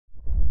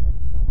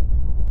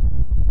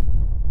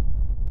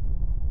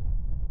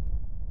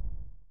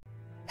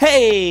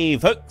Hey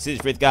folks,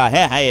 it's Frithgar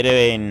here, how you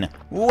doing?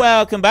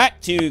 Welcome back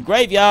to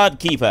Graveyard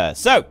Keeper.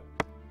 So,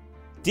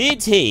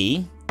 did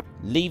he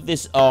leave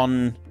this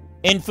on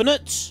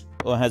infinite,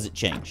 or has it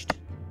changed?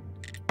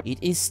 It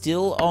is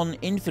still on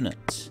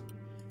infinite,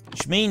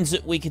 which means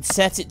that we could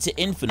set it to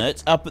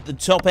infinite up at the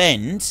top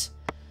end,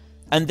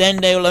 and then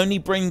they'll only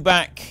bring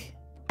back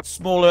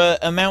smaller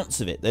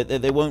amounts of it.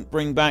 They won't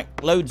bring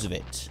back loads of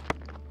it.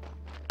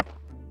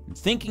 I'm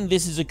thinking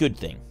this is a good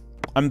thing.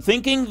 I'm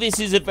thinking this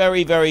is a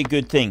very, very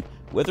good thing.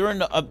 Whether or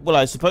not... well,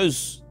 I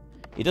suppose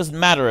it doesn't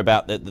matter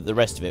about the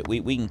rest of it.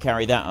 We can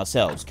carry that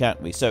ourselves,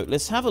 can't we? So,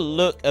 let's have a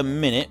look a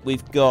minute.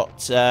 We've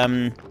got...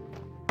 we've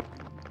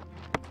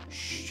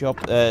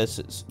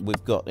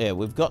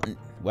got...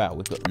 Wow,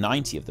 we've got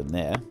 90 of them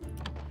there.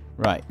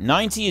 Right,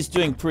 90 is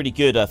doing pretty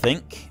good, I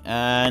think.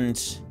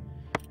 And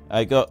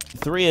I got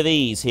 3 of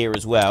these here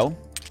as well.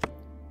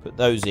 Put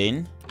those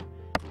in.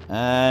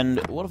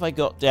 And what have I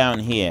got down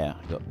here?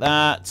 I got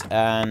that,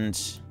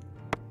 and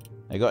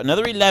I got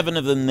another 11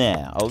 of them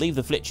there. I'll leave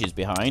the flitches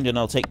behind, and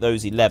I'll take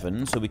those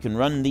 11, so we can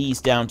run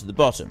these down to the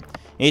bottom.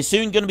 It's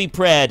soon going to be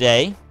prayer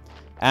day,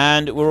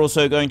 and we're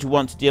also going to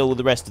want to deal with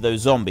the rest of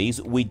those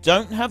zombies. We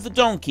don't have the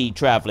donkey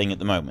traveling at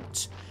the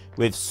moment.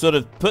 We've sort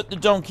of put the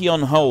donkey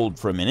on hold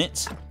for a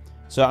minute.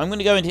 So I'm going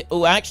to go into...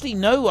 oh, actually,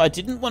 no, I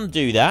didn't want to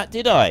do that,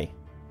 did I?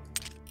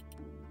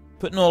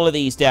 Putting all of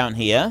these down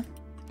here.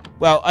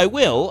 Well, I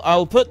will.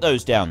 I'll put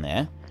those down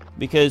there.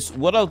 Because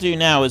what I'll do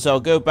now is I'll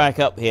go back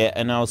up here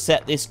and I'll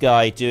set this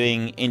guy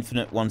doing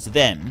infinite ones of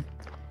them.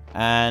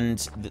 And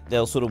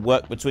they'll sort of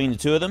work between the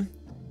two of them.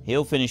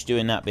 He'll finish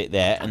doing that bit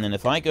there. And then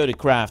if I go to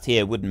craft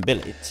here, wooden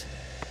billet,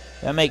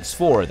 that makes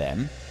 4 of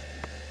them.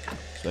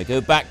 So I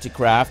go back to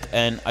craft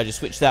and I just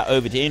switch that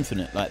over to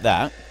infinite like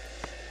that.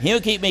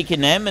 He'll keep making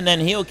them and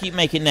then he'll keep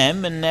making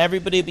them and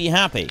everybody will be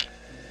happy.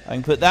 I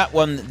can put that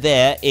one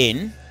there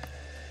in.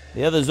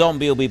 The other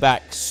zombie will be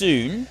back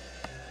soon.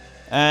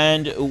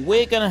 And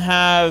we're going to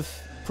have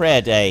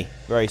prayer day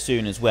very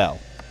soon as well.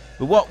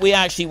 But what we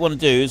actually want to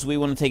do is we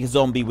want to take a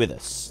zombie with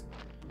us.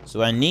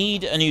 So I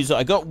need a new zombie.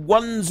 I got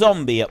 1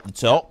 zombie up the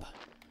top.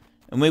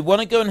 And we want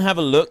to go and have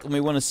a look. And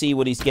we want to see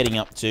what he's getting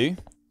up to.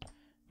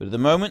 But at the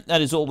moment,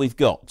 that is all we've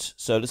got.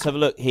 So let's have a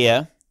look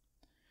here.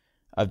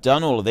 I've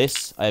done all of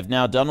this. I have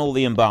now done all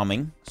the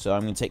embalming. So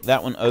I'm going to take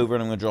that one over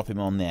and I'm going to drop him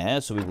on there.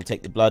 So we will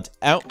take the blood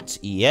out.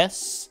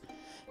 Yes.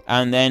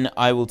 And then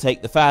I will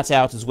take the fat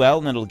out as well.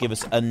 And that'll give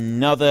us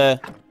another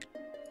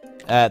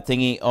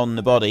thingy on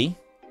the body.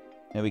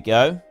 There we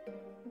go.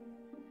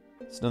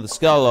 There's another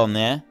skull on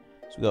there.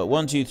 So we've got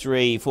 1, 2,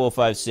 3, 4,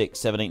 5, 6,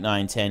 7, 8,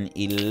 9, 10,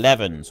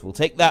 11. So we'll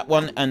take that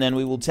one. And then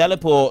we will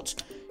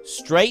teleport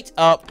straight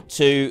up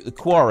to the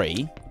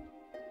quarry.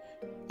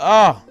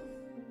 Ah!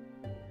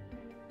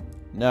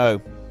 No.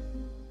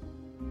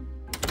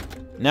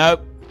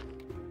 Nope.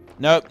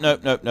 Nope,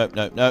 nope, nope, nope,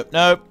 nope, nope,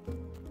 nope.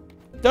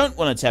 Don't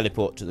want to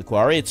teleport to the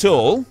quarry at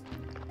all.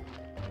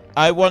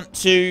 I want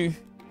to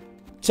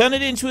turn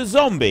it into a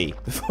zombie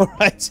before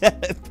I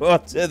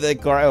teleport to the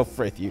quarry. Oh,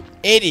 Frith, you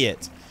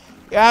idiot.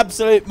 You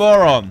absolute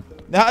moron.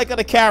 Now I got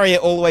to carry it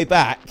all the way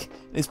back.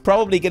 It's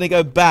probably going to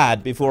go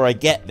bad before I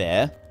get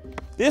there.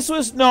 This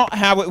was not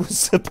how it was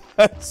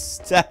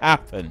supposed to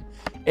happen.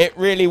 It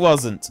really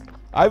wasn't.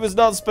 I was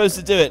not supposed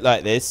to do it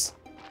like this.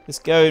 Let's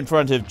go in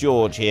front of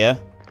George here.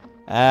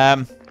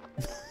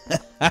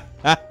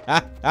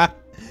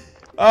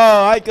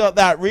 Oh, I got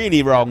that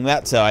really wrong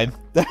that time.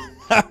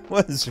 That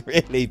was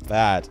really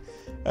bad.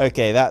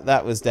 Okay,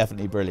 that was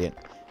definitely brilliant.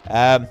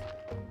 We'll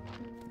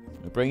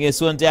bring this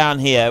one down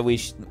here.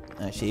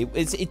 Actually,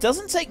 it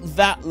doesn't take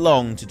that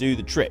long to do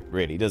the trip,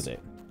 really, does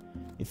it?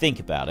 You think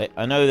about it.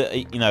 I know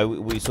that, you know,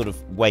 we sort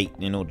of wait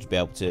in order to be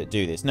able to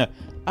do this. No,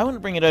 I want to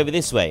bring it over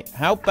this way.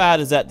 How bad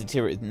is that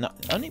deteriorating?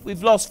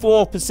 We've lost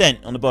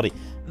 4% on the body.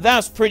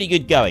 That's pretty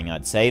good going,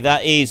 I'd say.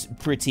 That is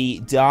pretty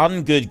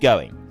darn good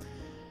going.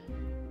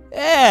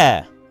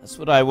 Yeah, that's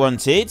what I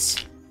wanted.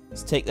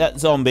 Let's take that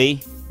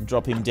zombie and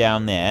drop him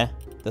down there.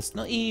 That's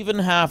not even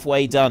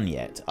halfway done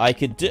yet. I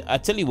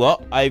tell you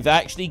what, I've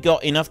actually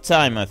got enough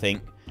time, I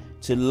think,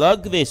 to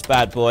lug this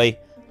bad boy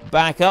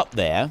back up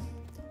there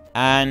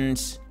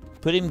and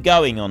put him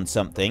going on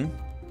something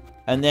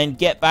and then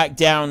get back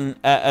down.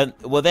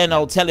 Well, then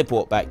I'll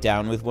teleport back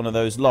down with one of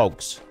those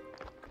logs.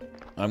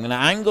 I'm going to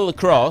angle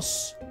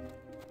across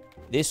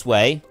this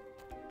way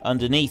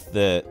underneath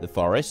the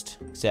forest,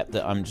 except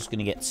that I'm just going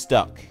to get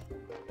stuck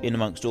in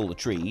amongst all the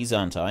trees,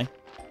 aren't I?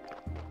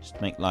 Just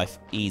to make life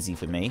easy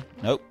for me.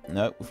 Nope,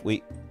 nope.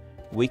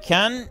 We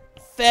can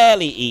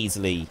fairly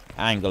easily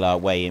angle our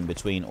way in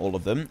between all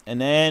of them. And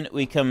then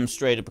we come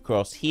straight up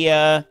across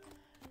here.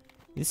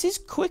 This is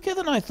quicker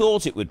than I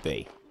thought it would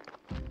be.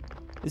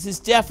 This is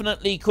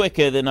definitely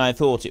quicker than I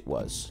thought it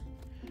was.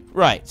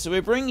 Right, so we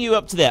bring you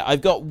up to there.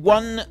 I've got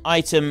 1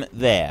 item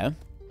there.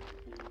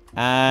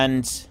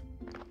 And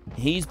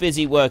he's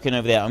busy working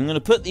over there. I'm going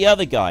to put the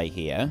other guy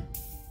here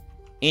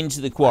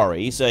into the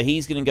quarry. So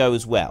he's going to go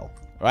as well.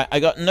 Right, I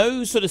got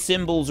no sort of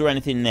symbols or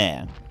anything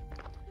there.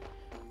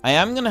 I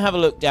am going to have a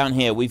look down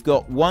here. We've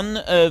got one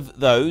of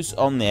those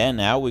on there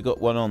now. We've got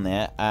one on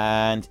there.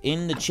 And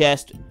in the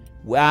chest...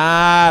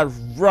 Ah,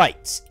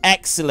 right.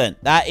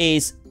 Excellent. That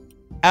is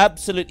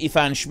absolutely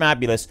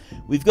fan-schmabulous.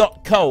 We've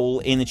got coal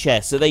in the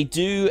chest. So they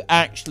do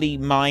actually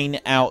mine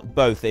out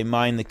both. They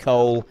mine the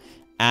coal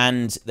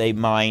and they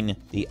mine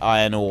the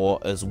iron ore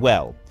as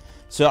well.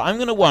 So I'm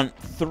going to want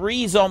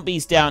 3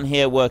 zombies down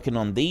here working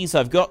on these.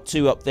 I've got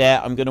 2 up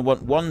there. I'm going to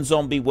want 1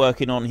 zombie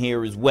working on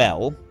here as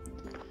well.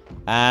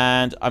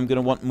 And I'm going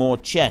to want more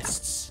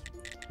chests.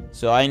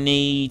 So I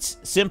need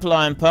simple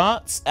iron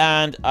parts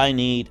and I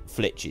need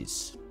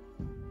flitches.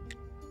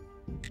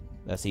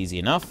 That's easy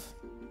enough.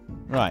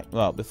 Right,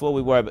 well, before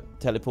we worry about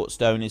teleport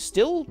stone is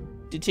still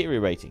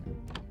deteriorating.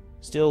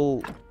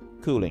 Still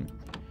cooling.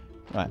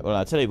 Right, well,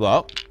 I'll tell you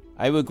what.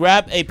 I will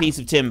grab a piece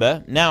of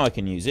timber. Now I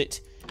can use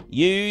it.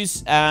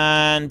 Use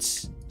and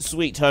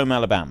Sweet Home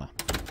Alabama.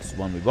 That's the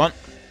one we want.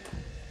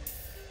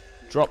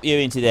 Drop you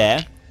into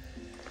there.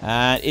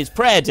 And it's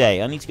prayer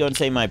day. I need to go and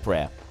say my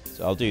prayer.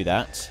 So I'll do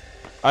that.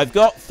 I've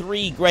got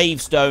 3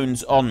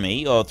 gravestones on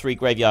me, or 3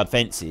 graveyard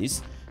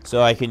fences.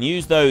 So I can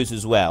use those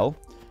as well.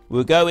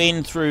 We'll go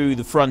in through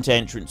the front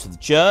entrance of the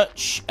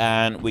church.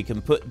 And we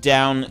can put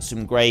down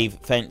some grave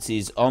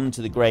fences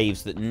onto the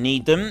graves that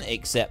need them.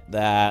 Except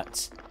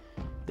that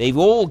they've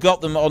all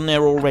got them on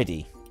there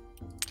already.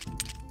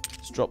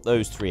 Drop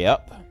those 3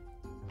 up.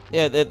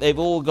 Yeah, they've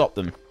all got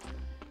them.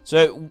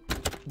 So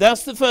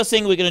that's the first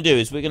thing we're going to do,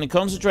 is we're going to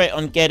concentrate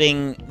on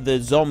getting the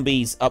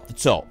zombies up the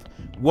top.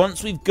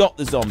 Once we've got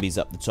the zombies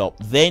up the top,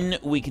 then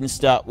we can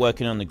start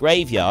working on the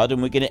graveyard,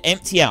 and we're going to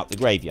empty out the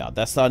graveyard.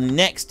 That's our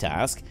next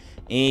task,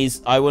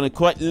 is I want to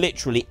quite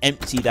literally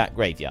empty that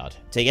graveyard.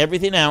 Take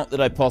everything out that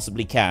I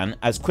possibly can,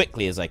 as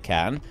quickly as I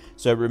can.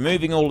 So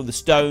removing all of the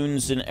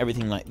stones and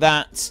everything like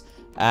that.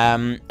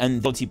 And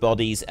quality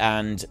bodies,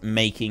 and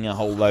making a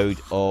whole load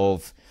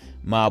of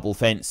marble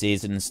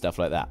fences and stuff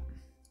like that.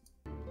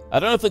 I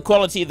don't know if the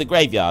quality of the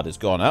graveyard has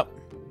gone up.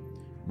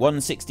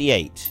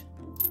 168.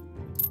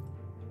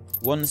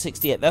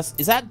 168.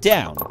 Is that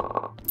down?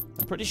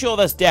 I'm pretty sure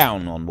that's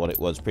down on what it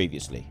was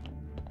previously.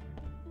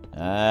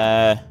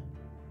 I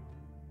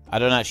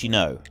don't actually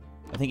know.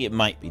 I think it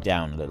might be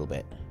down a little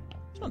bit.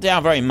 It's not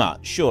down very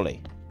much,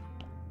 surely.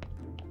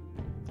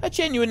 I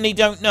genuinely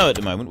don't know at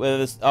the moment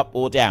whether it's up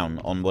or down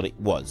on what it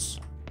was.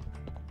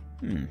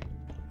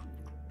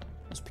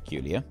 That's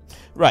peculiar.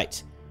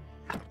 Right.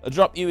 I'll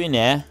drop you in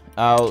there.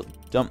 I'll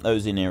dump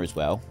those in there as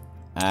well.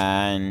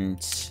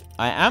 And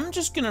I am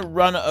just going to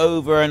run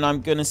over and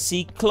I'm going to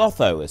see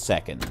Clotho a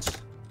second.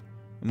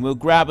 And we'll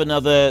grab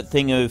another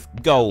thing of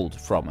gold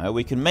from her.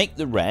 We can make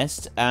the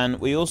rest. And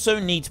we also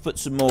need to put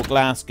some more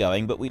glass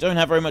going. But we don't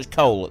have very much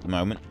coal at the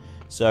moment.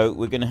 So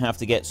we're going to have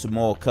to get some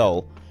more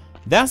coal.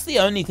 That's the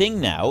only thing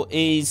now,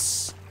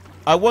 is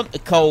I want a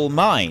coal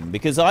mine,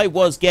 because I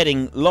was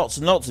getting lots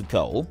and lots of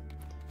coal,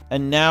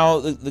 and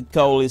now the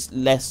coal is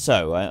less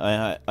so.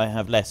 I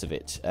have less of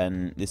it,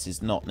 and this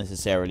is not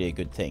necessarily a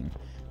good thing.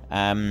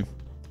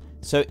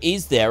 So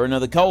is there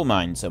another coal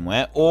mine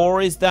somewhere, or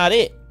is that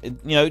it?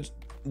 You know,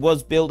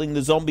 was building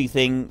the zombie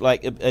thing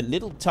like a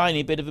little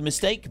tiny bit of a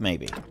mistake,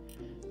 maybe?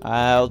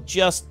 I'll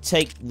just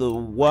take the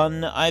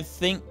one, I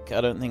think. I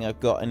don't think I've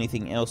got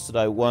anything else that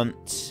I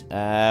want.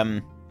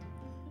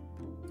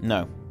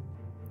 No.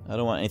 I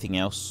don't want anything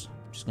else.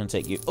 I'm just going to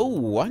take you...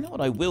 Oh, I know what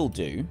I will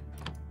do.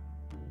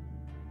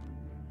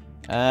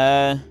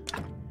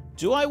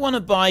 Do I want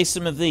to buy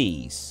some of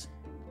these?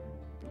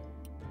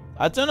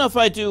 I don't know if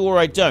I do or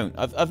I don't.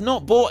 I've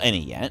not bought any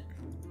yet.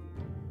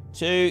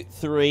 2,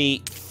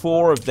 3,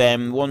 4 of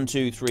them. 1,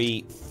 2,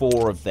 3,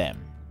 4 of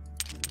them.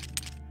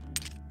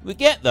 We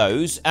get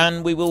those,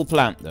 and we will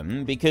plant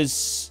them,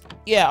 because...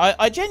 Yeah,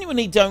 I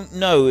genuinely don't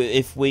know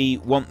if we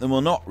want them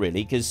or not,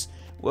 really, because...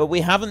 Well,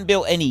 we haven't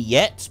built any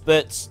yet,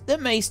 but there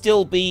may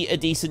still be a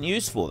decent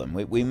use for them.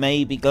 We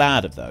may be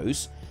glad of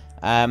those.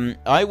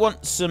 I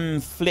want some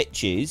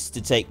flitches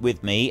to take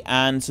with me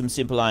and some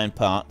simple iron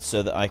parts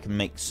so that I can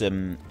make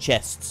some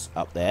chests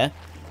up there.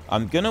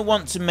 I'm going to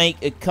want to make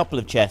a couple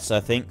of chests,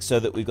 I think, so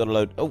that we've got a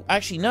load... Oh,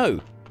 actually,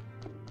 no.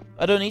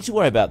 I don't need to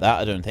worry about that,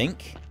 I don't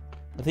think.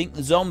 I think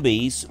the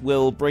zombies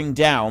will bring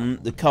down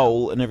the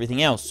coal and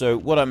everything else. So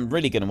what I'm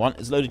really going to want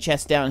is a load of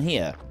chests down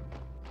here.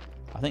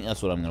 I think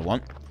that's what I'm going to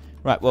want.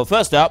 Right, well,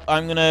 first up,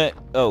 I'm going to...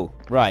 Oh,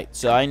 right,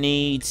 so I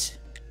need...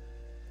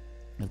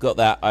 I've got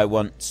that. I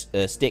want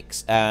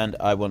sticks and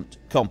I want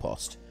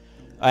compost.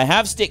 I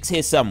have sticks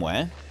here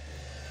somewhere.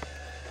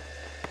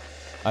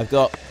 I've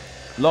got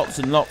lots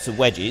and lots of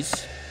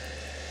wedges.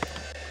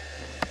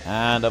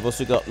 And I've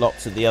also got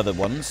lots of the other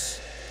ones.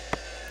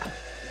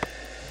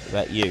 What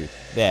about you?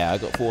 There,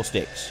 I've got 4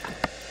 sticks.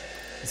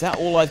 Is that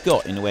all I've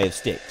got in the way of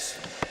sticks?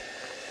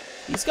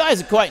 These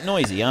guys are quite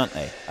noisy, aren't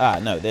they? Ah,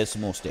 no, there's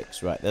some more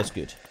sticks. Right, that's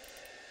good.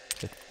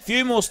 A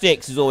few more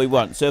sticks is all we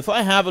want. So if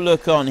I have a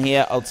look on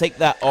here, I'll take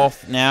that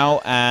off now,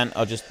 and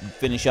I'll just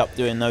finish up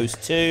doing those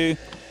 2.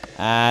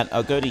 And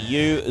I'll go to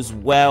you as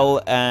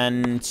well,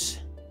 and...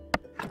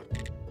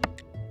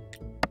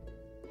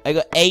 I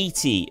got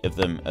 80 of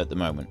them at the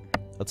moment.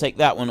 I'll take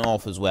that one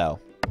off as well.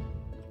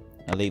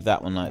 I'll leave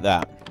that one like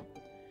that.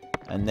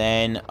 And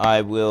then I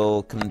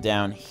will come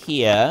down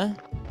here.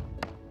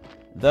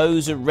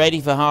 Those are ready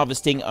for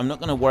harvesting. I'm not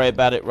going to worry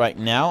about it right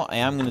now. I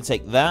am going to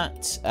take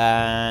that,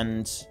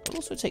 and I'll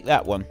also take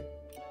that one.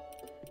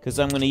 Because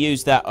I'm going to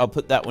use that. I'll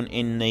put that one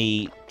in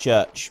the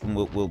church, and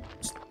we'll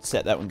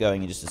set that one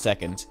going in just a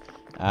second.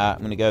 I'm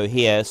going to go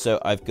here, so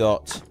I've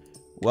got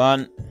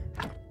 1,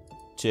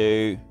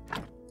 2,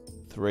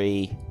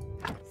 3,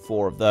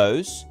 4 of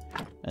those.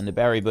 And the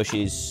berry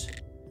bushes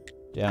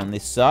down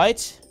this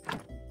side.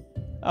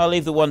 I'll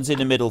leave the ones in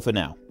the middle for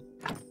now.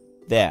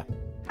 There.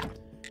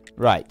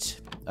 Right.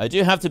 I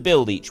do have to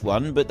build each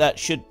one, but that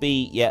should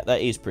be... Yeah, that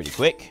is pretty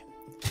quick.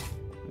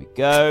 There we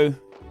go.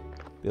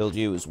 Build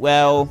you as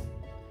well.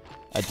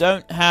 I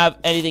don't have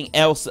anything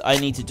else that I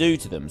need to do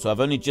to them, so I've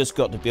only just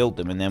got to build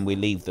them, and then we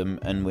leave them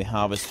and we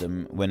harvest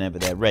them whenever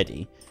they're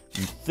ready.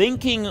 I'm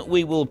thinking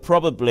we will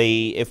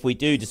probably, if we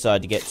do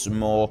decide to get some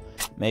more,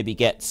 maybe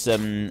get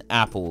some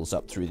apples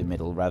up through the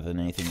middle rather than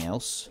anything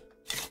else.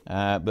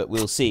 But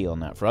we'll see on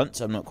that front.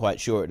 I'm not quite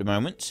sure at the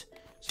moment.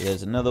 So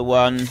there's another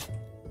one.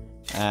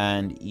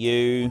 And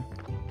you.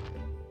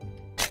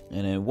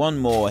 And then one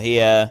more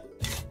here.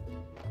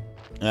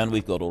 And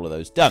we've got all of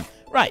those done.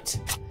 Right.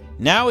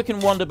 Now we can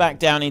wander back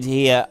down into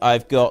here.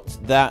 I've got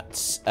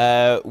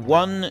that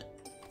one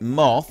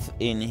moth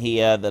in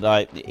here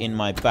that in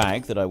my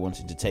bag that I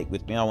wanted to take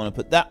with me. I want to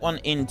put that one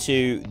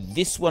into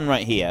this one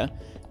right here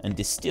and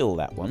distill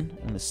that one.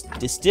 I'm going to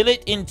distill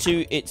it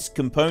into its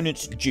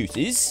component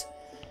juices.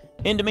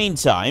 In the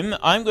meantime,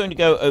 I'm going to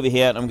go over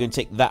here and I'm going to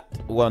take that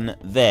one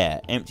there.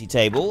 Empty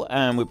table,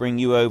 and we bring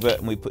you over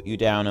and we put you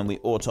down and we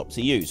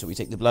autopsy you. So we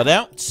take the blood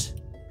out,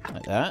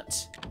 like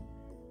that.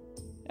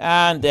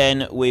 And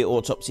then we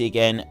autopsy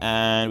again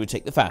and we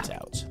take the fat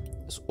out.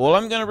 That's all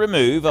I'm going to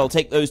remove. I'll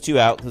take those two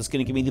out because it's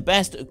going to give me the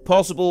best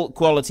possible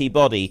quality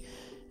body.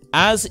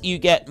 As you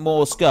get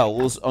more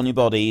skulls on your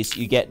bodies,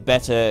 you get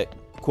better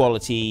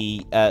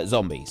quality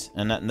zombies,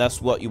 and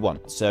that's what you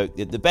want. So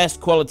the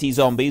best quality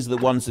zombies are the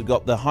ones that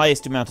got the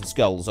highest amount of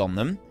skulls on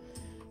them.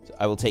 So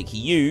I will take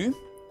you,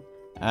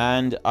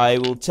 and I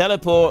will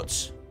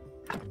teleport.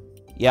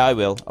 Yeah, I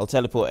will. I'll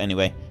teleport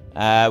anyway.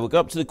 We'll go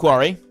up to the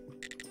quarry,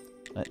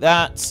 like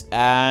that,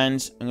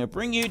 and I'm going to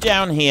bring you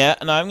down here,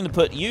 and I'm going to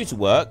put you to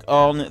work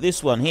on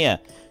this one here.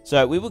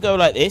 So we will go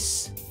like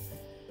this,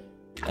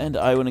 and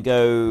I want to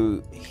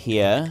go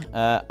here.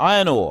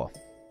 Iron ore.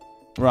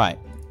 Right.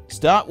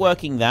 Start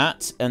working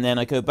that, and then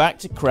I go back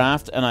to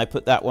craft, and I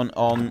put that one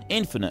on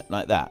infinite,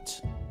 like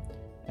that.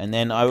 And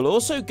then I will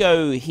also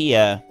go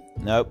here.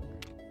 Nope.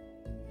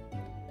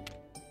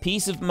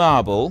 Piece of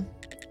marble.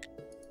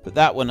 Put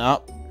that one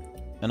up,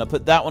 and I'll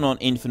put that one on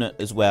infinite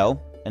as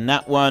well. And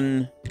that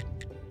one...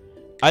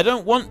 I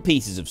don't want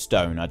pieces of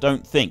stone, I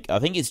don't think. I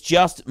think it's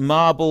just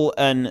marble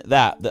and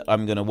that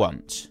I'm going to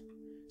want.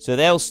 So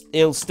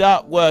he'll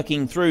start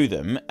working through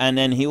them, and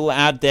then he will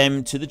add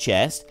them to the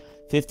chest.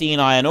 15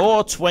 iron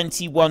ore,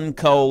 21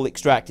 coal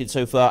extracted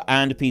so far,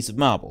 and a piece of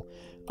marble.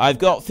 I've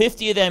got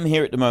 50 of them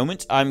here at the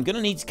moment. I'm going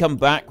to need to come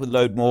back with a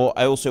load more.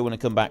 I also want to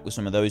come back with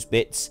some of those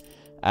bits.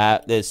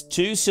 There's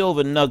 2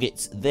 silver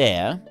nuggets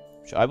there,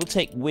 which I will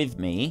take with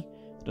me.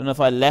 I don't know if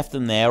I left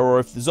them there or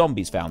if the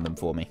zombies found them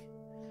for me.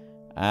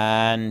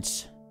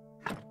 And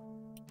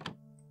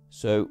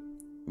so,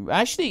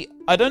 actually,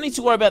 I don't need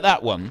to worry about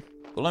that one.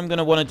 All I'm going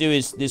to want to do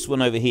is this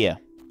one over here.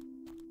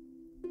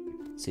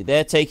 See,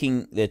 they're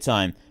taking their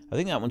time. I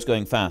think that one's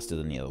going faster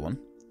than the other one.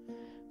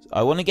 So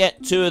I want to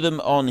get 2 of them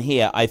on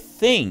here. I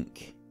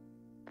think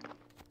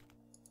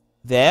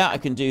there, I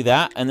can do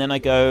that. And then I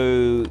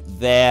go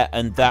there,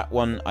 and that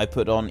one I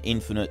put on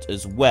infinite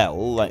as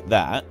well, like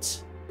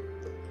that.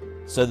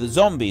 So the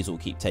zombies will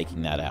keep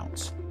taking that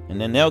out. And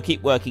then they'll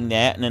keep working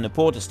there, and then the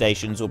porter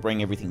stations will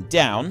bring everything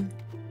down.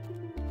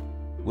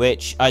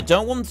 Which, I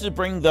don't want them to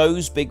bring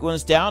those big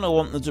ones down. I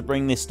want them to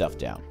bring this stuff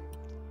down.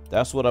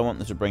 That's what I want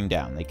them to bring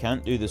down. They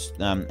can't do this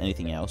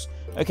anything else.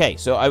 Okay,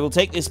 so I will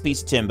take this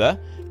piece of timber,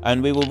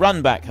 and we will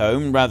run back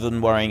home rather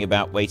than worrying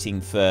about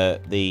waiting for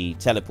the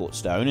teleport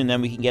stone, and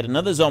then we can get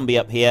another zombie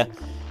up here.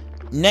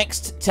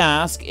 Next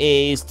task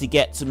is to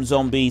get some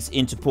zombies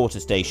into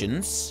porter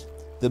stations.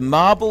 The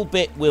marble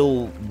bit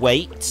will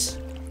wait.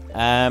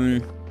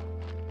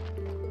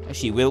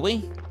 Actually, will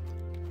we?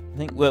 I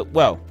think,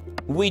 well,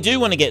 we do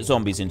want to get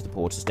zombies into the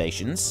porter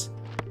stations.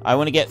 I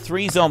want to get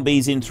 3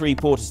 zombies in 3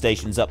 porter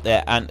stations up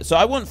there. And so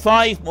I want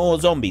 5 more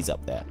zombies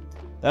up there.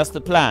 That's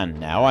the plan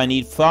now. I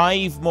need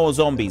 5 more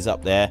zombies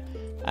up there.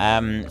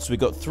 So we've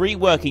got 3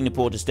 working the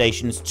porter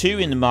stations, 2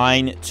 in the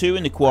mine, 2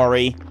 in the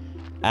quarry.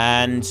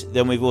 And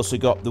then we've also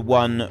got the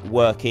one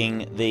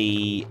working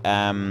the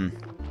other,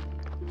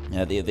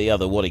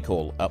 what do you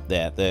call, up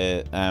there?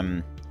 The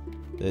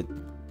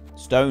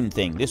stone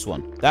thing. This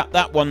one.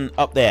 That one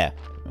up there.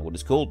 I don't know what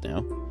it's called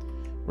now.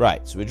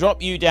 Right, so we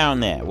drop you down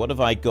there. What have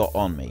I got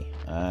on me?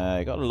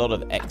 I got a lot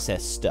of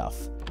excess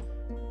stuff.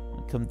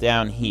 I'll come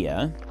down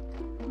here.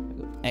 I've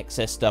got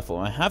excess stuff.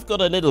 I have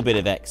got a little bit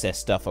of excess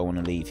stuff I want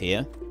to leave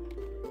here.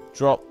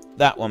 Drop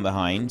that one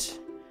behind.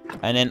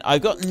 And then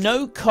I've got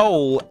no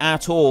coal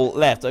at all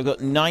left. I've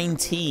got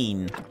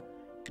 19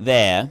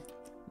 there.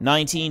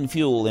 19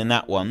 fuel in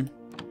that one.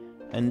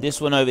 And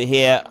this one over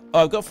here...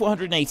 Oh, I've got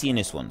 480 in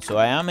this one. So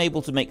I am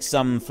able to make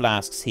some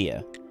flasks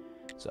here.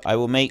 So I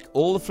will make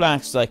all the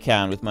flasks I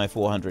can with my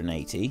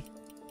 480.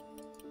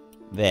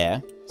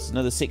 There. It's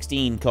another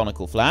 16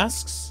 conical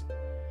flasks.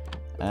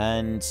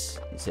 And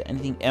is there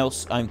anything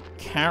else I'm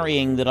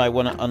carrying that I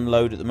want to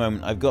unload at the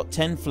moment? I've got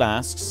 10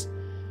 flasks.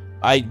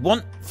 I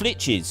want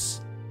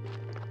flitches.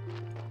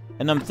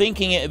 And I'm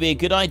thinking it would be a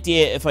good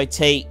idea if I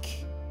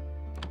take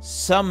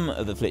some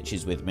of the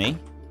flitches with me.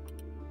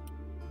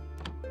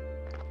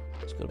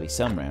 There's got to be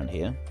some around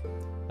here.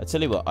 I'll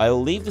tell you what,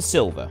 I'll leave the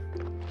silver.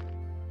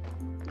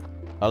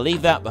 I'll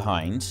leave that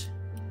behind.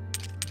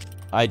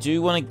 I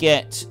do want to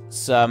get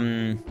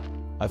some...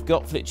 I've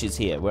got flitches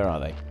here. Where are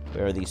they?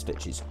 Where are these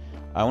flitches?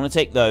 I want to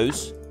take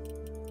those.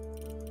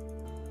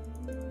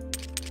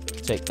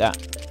 Take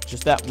that.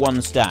 Just that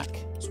one stack.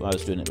 That's why I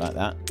was doing it like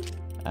that.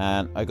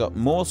 And I got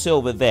more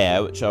silver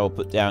there, which I will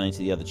put down into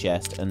the other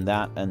chest. And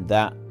that, and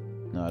that.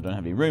 No, I don't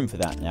have any room for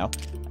that now.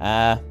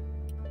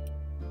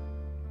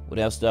 What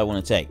else do I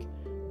want to take?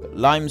 Got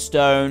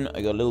limestone.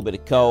 I got a little bit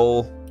of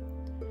coal.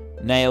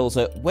 Nails.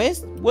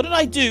 What did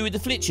I do with the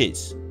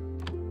flitches?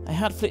 I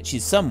had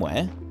flitches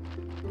somewhere.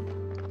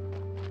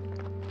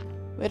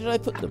 Where did I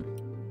put them?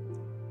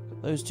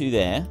 Got those two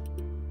there.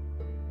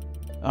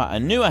 I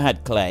knew I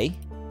had clay.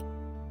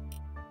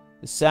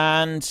 The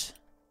sand.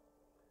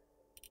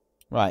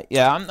 Right,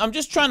 yeah, I'm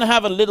just trying to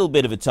have a little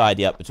bit of a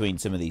tidy up between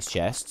some of these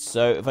chests.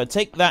 So if I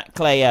take that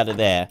clay out of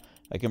there,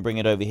 I can bring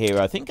it over here.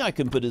 I think I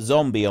can put a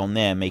zombie on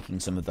there making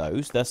some of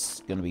those.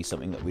 That's going to be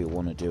something that we'll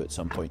want to do at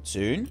some point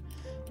soon.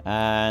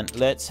 And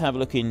let's have a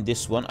look in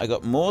this one. I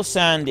got more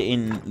sand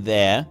in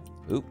there.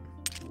 Oop.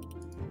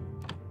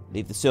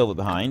 Leave the silver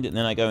behind. And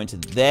then I go into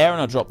there and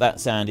I'll drop that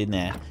sand in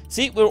there.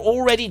 See, we're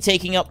already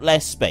taking up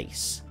less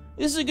space.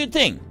 This is a good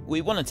thing.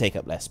 We want to take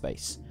up less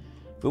space.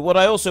 But what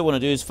I also want to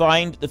do is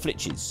find the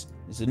flitches.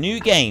 It's a new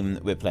game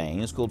that we're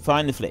playing. It's called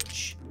Find the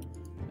Flitch.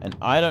 And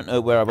I don't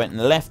know where I went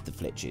and left the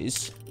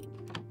flitches.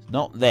 It's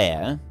not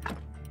there.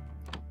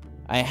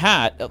 I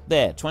had, up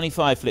there,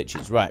 25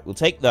 flitches. Right, we'll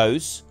take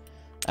those.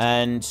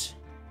 And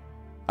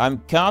I'm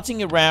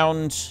carting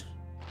around...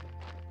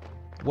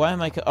 Why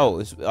am I...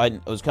 Oh, I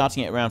was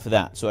carting it around for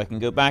that. So I can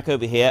go back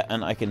over here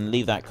and I can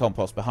leave that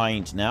compost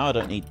behind now. I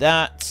don't need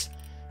that.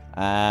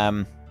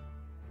 I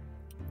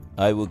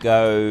will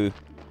go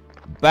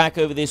back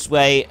over this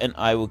way and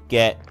I will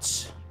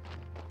get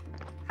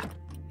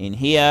in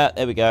here.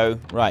 There we go.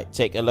 Right,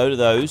 take a load of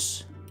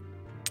those.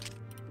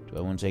 Do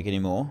I want to take any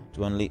more?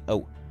 Do I want to leave...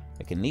 Oh,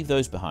 I can leave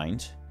those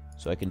behind.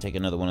 So I can take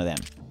another one of them.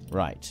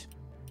 Right.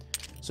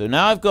 So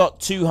now I've got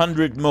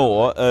 200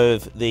 more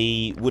of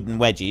the wooden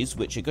wedges,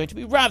 which are going to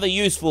be rather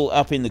useful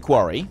up in the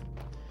quarry.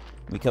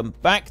 We come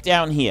back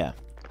down here.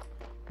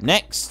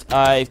 Next,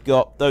 I've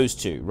got those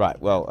two. Right,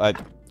 well, I'm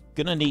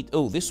going to need...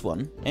 Oh, this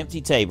one. Empty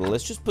table.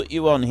 Let's just put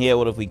you on here.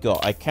 What have we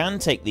got? I can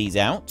take these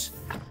out.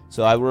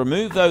 So I will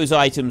remove those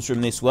items from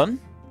this one.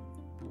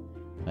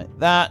 Like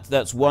that.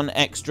 That's one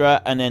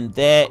extra. And then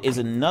there is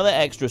another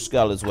extra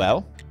skull as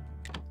well.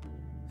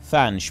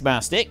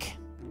 Fantastic.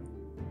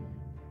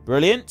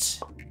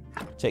 Brilliant.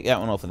 Take that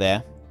one off of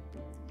there.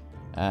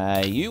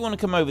 You want to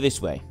come over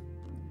this way.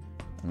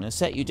 I'm going to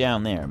set you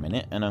down there a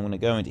minute. And I'm going to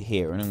go into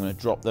here. And I'm going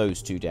to drop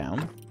those two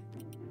down.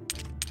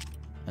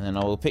 And then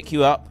I will pick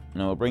you up.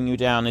 And I will bring you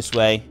down this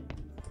way.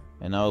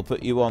 And I will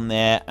put you on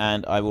there.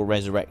 And I will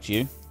resurrect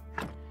you.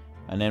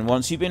 And then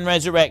once you've been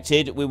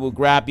resurrected, we will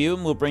grab you.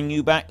 And we'll bring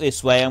you back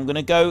this way. I'm going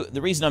to go...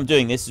 The reason I'm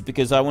doing this is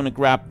because I want to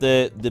grab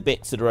the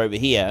bits that are over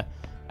here.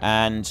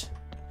 And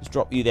just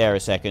drop you there a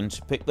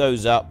second. Pick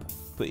those up.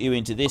 Put you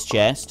into this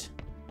chest.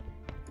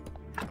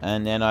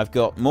 And then I've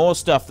got more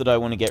stuff that I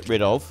want to get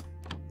rid of.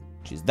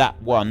 Which is that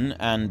one.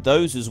 And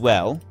those as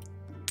well.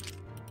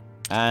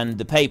 And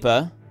the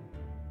paper.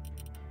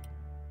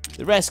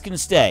 The rest can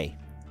stay.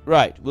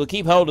 Right, we'll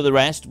keep hold of the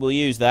rest. We'll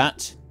use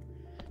that.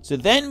 So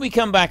then we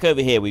come back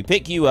over here. We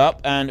pick you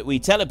up and we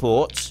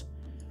teleport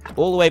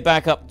all the way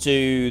back up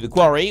to the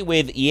quarry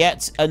with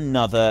yet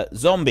another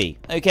zombie.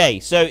 Okay,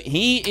 so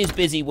he is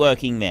busy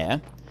working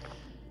there.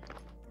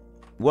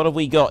 What have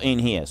we got in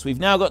here? So we've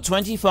now got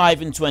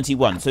 25 and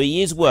 21. So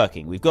he is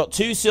working. We've got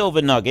 2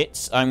 silver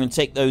nuggets. I'm going to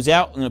take those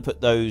out. I'm going to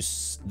put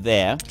those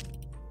there.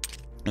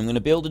 I'm going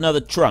to build another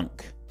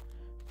trunk.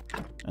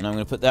 And I'm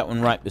going to put that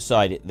one right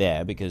beside it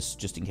there, because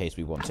just in case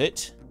we want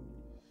it.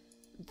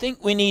 I don't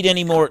think we need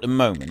any more at the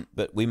moment,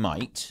 but we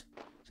might.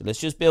 So let's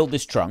just build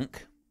this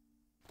trunk.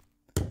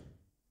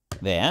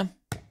 There.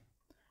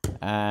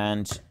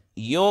 And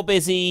you're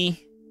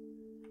busy.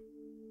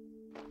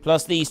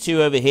 Plus these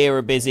two over here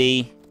are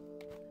busy.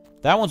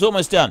 That one's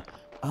almost done.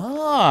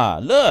 Ah,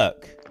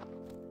 look.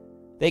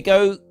 They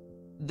go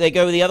with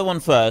the other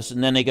one first,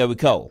 and then they go with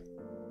coal.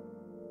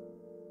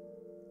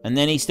 And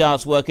then he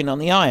starts working on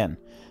the iron.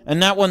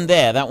 And that one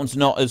there, that one's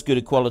not as good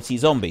a quality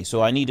zombie,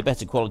 so I need a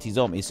better quality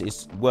zombie. So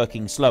it's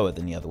working slower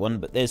than the other one,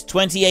 but there's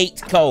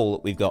 28 coal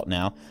that we've got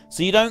now.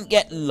 So you don't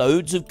get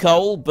loads of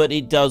coal, but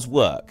it does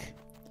work.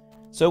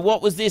 So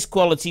what was this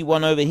quality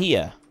one over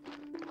here?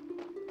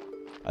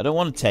 I don't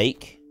want to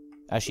take.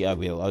 Actually, I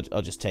will.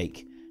 I'll just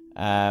take.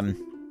 I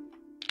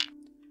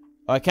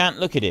can't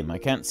look at him. I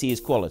can't see his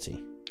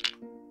quality.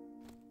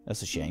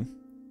 That's a shame.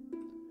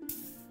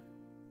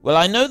 Well,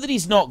 I know that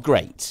he's not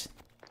great.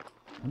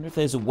 I wonder if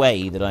there's a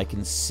way that I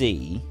can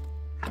see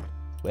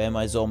where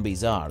my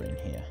zombies are in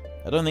here.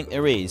 I don't think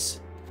there is.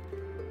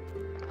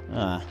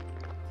 Ah.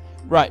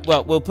 Right,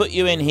 well, we'll put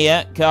you in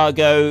here.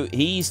 Cargo,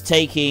 he's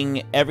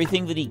taking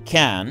everything that he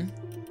can.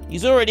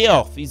 He's already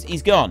off.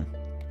 He's gone.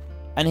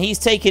 And he's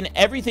taken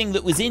everything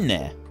that was in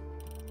there.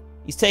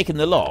 He's taken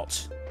the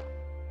lot.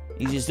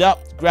 He's just up,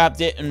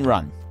 grabbed it, and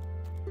run.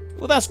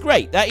 Well, that's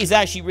great. That is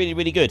actually really,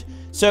 really good.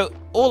 So,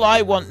 all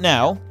I want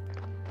now...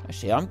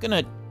 Actually, I'm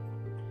going to...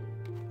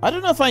 I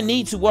don't know if I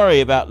need to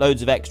worry about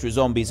loads of extra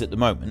zombies at the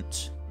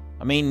moment.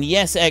 I mean,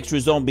 yes, extra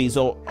zombies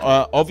are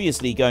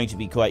obviously going to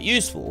be quite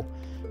useful,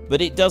 but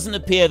it doesn't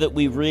appear that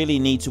we really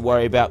need to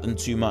worry about them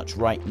too much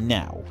right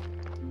now.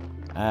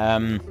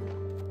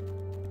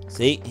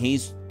 See,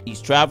 he's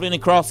traveling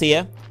across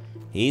here.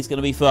 He's going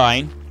to be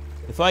fine.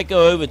 If I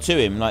go over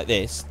to him like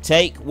this,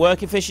 take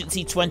work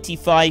efficiency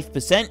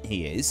 25%,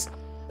 he is.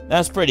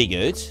 That's pretty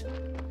good.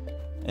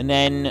 And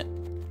then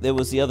there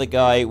was the other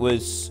guy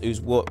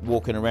who's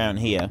walking around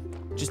here.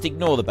 Just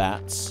ignore the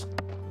bats.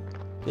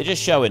 They're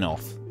just showing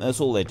off. That's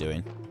all they're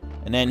doing.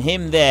 And then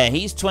him there,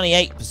 he's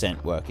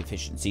 28% work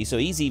efficiency, so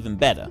he's even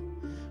better.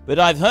 But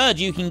I've heard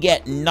you can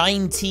get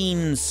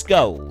 19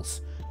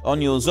 skulls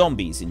on your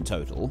zombies in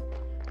total.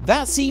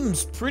 That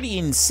seems pretty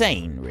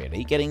insane,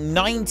 really. Getting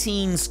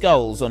 19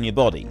 skulls on your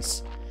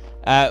bodies.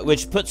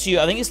 Which puts you,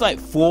 I think it's like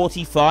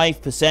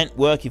 45%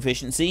 work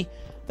efficiency.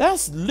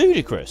 That's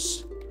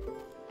ludicrous.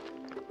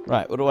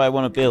 Right, what do I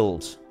want to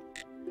build?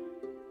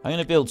 I'm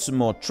going to build some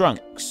more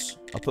trunks.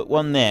 I'll put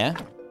one there.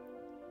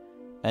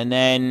 And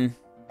then...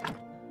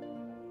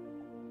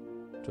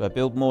 do I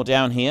build more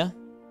down here?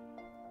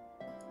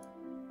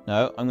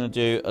 No, I'm going to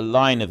do a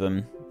line of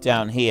them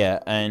down here.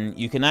 And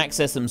you can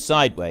access them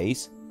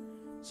sideways.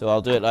 So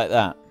I'll do it like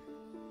that.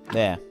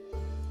 There.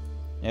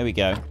 There we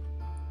go.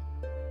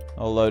 A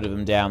whole load of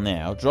them down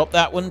there. I'll drop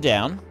that one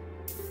down.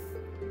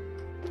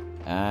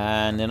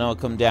 And then I'll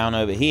come down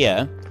over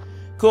here.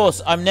 Of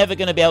course, I'm never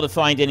going to be able to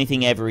find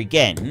anything ever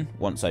again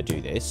once I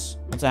do this.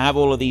 Once I have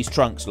all of these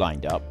trunks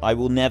lined up, I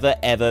will never,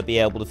 ever be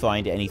able to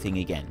find anything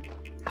again.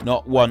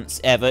 Not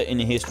once, ever in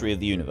the history of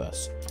the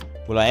universe.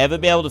 Will I ever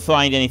be able to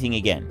find anything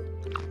again?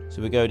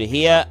 So we go to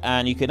here,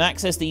 and you can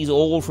access these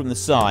all from the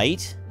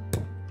side.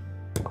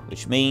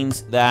 Which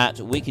means that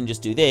we can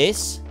just do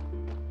this.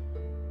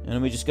 And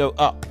then we just go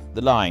up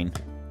the line.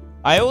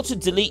 I ought to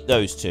delete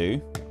those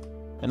two.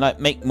 And, like,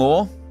 make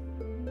more.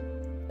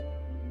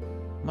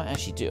 Might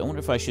actually do... I wonder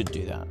if I should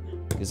do that.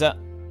 Because that...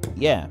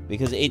 yeah,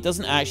 because it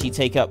doesn't actually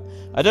take up...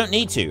 I don't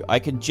need to. I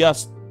can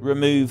just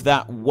remove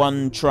that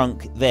one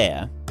trunk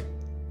there.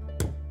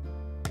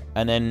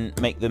 And then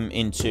make them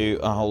into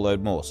a whole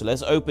load more. So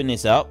let's open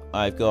this up.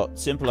 I've got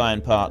simple iron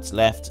parts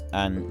left.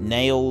 And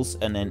nails.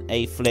 And then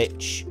a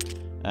flitch.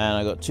 And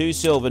I've got 2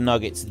 silver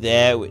nuggets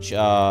there, which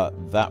are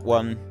that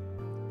one.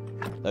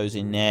 Those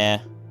in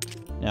there.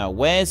 Now,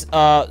 where's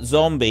our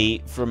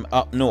zombie from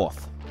up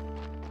north?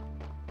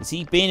 Has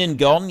he been and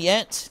gone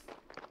yet?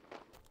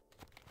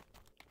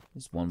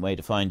 There's one way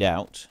to find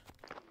out.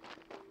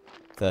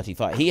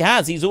 35. He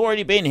has. He's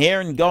already been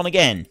here and gone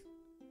again.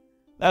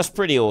 That's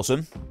pretty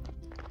awesome.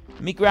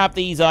 Let me grab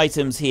these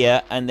items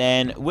here, and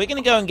then we're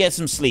going to go and get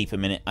some sleep a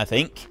minute, I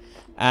think.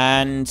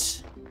 And...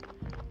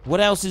 what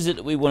else is it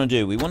that we want to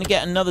do? We want to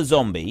get another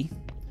zombie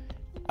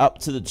up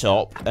to the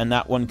top, and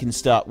that one can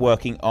start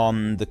working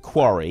on the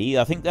quarry.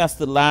 I think that's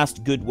the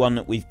last good one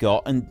that we've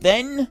got. And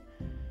then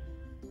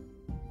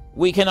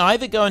we can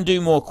either go and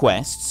do more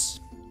quests,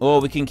 or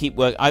we can keep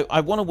work.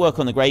 I want to work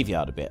on the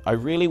graveyard a bit. I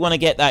really want to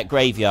get that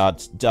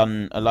graveyard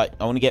done. I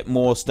want to get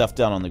more stuff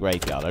done on the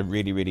graveyard. I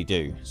really, really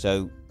do.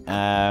 So,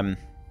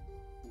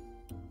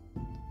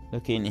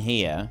 look in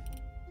here.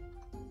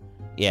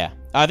 Yeah,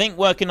 I think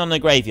working on the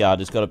graveyard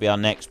has got to be our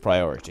next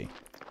priority.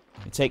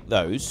 We take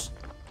those.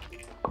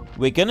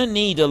 We're going to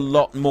need a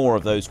lot more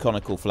of those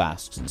conical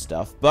flasks and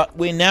stuff, but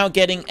we're now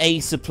getting a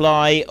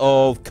supply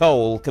of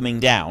coal coming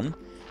down.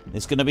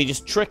 It's going to be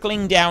just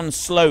trickling down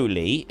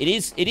slowly. It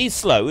is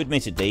slow,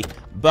 admittedly,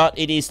 but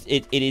it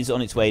is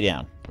on its way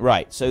down.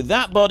 Right, so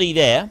that body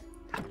there,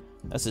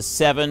 that's a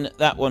 7.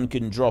 That one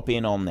can drop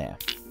in on there.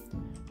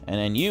 And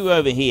then you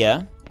over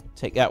here...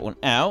 take that one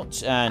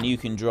out, and you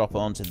can drop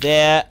onto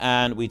there,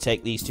 and we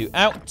take these 2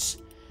 out,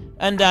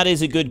 and that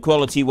is a good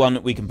quality one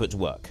that we can put to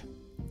work.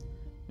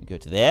 We go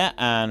to there,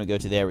 and we go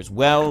to there as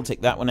well, take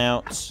that one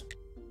out.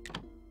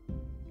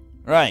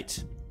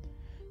 Right.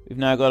 We've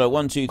now got a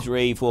 1, 2,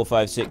 3, 4,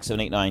 5, 6, 7,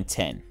 8, 9,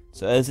 10.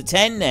 So there's a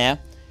 10 there.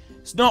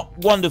 It's not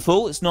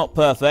wonderful, it's not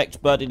perfect,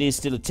 but it is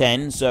still a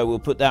 10, so we'll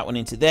put that one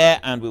into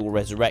there, and we will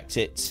resurrect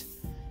it.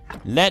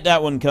 Let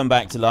that one come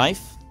back to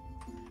life.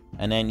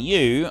 And then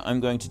you, I'm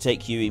going to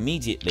take you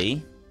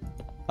immediately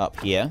up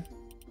here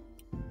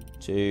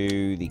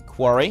to the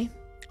quarry.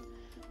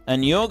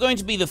 And you're going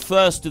to be the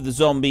first of the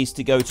zombies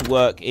to go to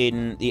work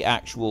in the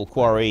actual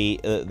quarry,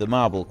 the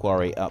marble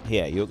quarry up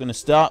here. You're going to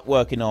start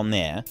working on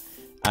there.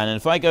 And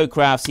if I go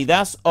craft, see,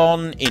 that's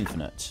on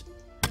infinite.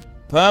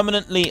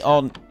 Permanently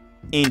on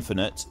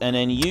infinite. And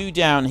then you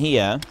down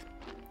here,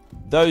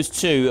 those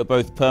two are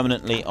both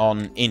permanently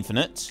on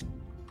infinite.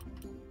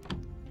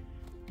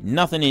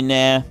 Nothing in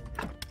there.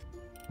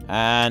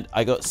 And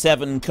I got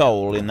 7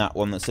 coal in that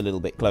one that's a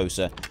little bit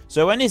closer.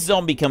 So when this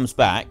zombie comes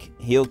back,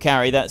 he'll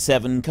carry that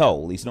 7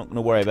 coal. He's not going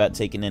to worry about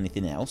taking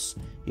anything else.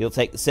 He'll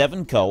take the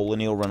 7 coal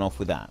and he'll run off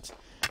with that.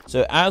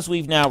 So as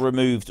we've now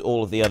removed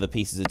all of the other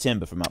pieces of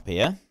timber from up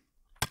here,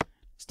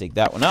 let's dig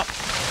that one up.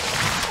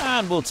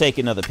 And we'll take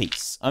another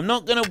piece. I'm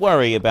not going to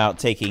worry about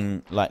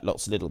taking like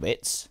lots of little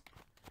bits.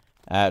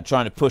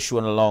 Trying to push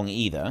one along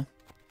either.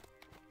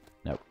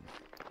 Nope.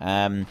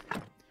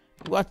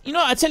 Well, you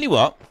know, I tell you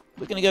what.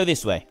 We're going to go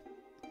this way.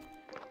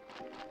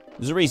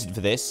 There's a reason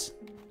for this.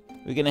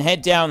 We're going to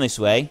head down this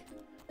way.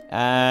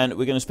 And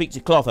we're going to speak to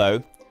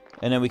Clotho.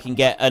 And then we can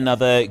get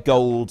another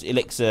gold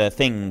elixir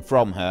thing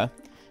from her.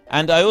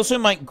 And I also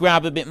might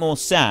grab a bit more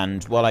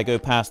sand while I go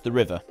past the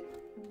river.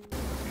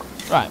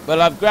 Right,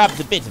 well, I've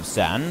grabbed a bit of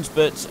sand,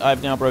 but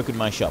I've now broken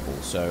my shovel.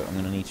 So I'm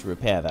going to need to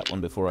repair that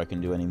one before I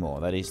can do any more.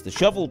 That is the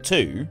shovel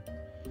 2.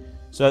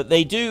 So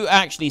they do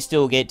actually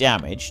still get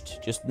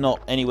damaged. Just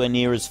not anywhere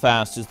near as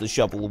fast as the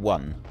shovel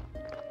 1.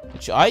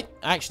 Which I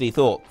actually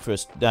thought, for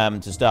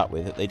to start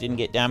with, that they didn't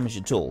get damaged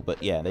at all.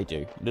 But yeah, they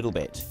do. A little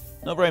bit.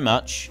 Not very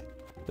much,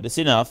 but it's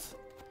enough.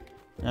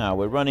 Now,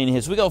 we're running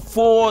here. So we got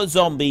 4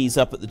 zombies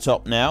up at the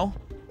top now.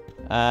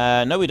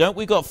 No, we don't.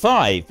 We got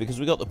 5, because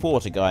we got the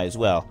porter guy as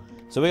well.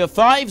 So we got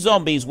 5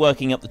 zombies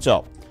working up the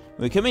top.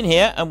 We come in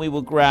here, and we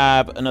will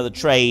grab another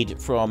trade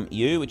from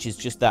you, which is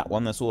just that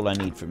one. That's all I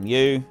need from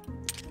you.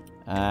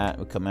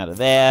 We'll come out of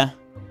there.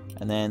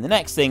 And then the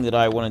next thing that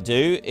I want to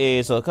do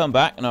is I'll come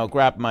back and I'll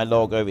grab my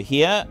log over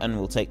here and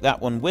we'll take that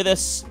one with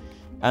us.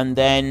 And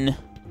then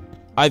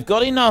I've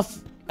got enough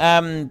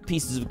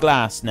pieces of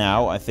glass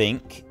now, I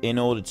think, in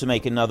order to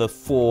make another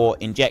 4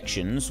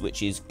 injections,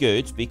 which is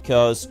good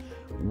because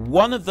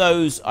one of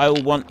those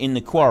I'll want in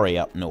the quarry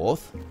up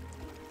north.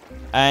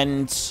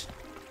 And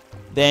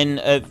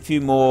then a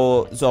few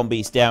more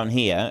zombies down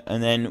here.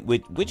 And then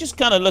we're just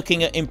kind of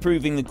looking at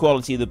improving the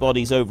quality of the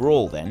bodies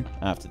overall then,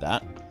 after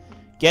that.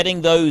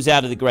 Getting those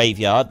out of the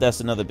graveyard, that's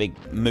another big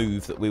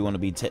move that we want to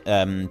be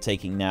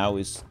taking now,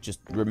 is just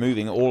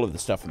removing all of the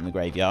stuff from the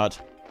graveyard.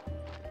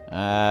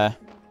 Alright,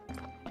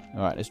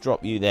 let's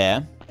drop you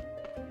there.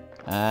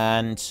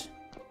 And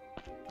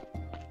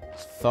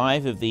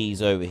 5 of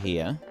these over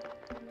here.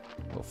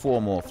 Got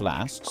 4 more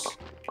flasks.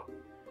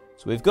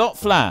 So we've got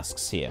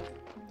flasks here.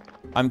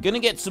 I'm going to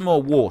get some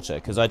more water,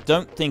 because I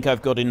don't think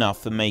I've got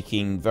enough for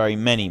making very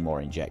many more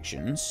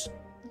injections.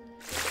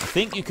 I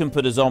think you can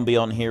put a zombie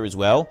on here as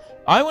well.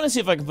 I want to see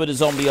if I can put a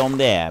zombie on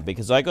there,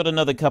 because I got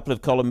another couple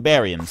of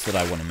columbariums that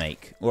I want to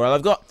make. Well,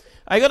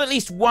 I got at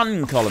least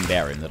 1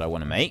 columbarium that I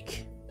want to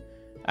make.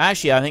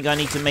 Actually, I think I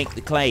need to make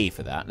the clay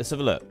for that. Let's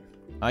have a look.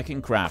 I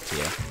can craft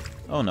here.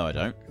 Oh, no, I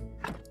don't.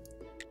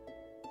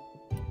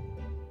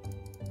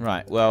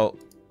 Right, well,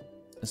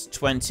 that's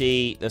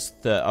 20. That's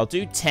 30. I'll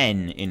do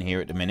 10 in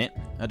here at the minute.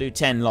 I'll do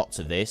 10 lots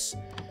of this.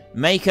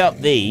 Make up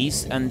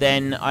these, and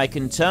then I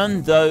can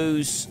turn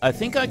those... I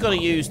think I got to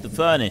use the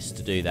furnace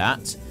to do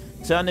that.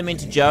 Turn them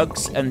into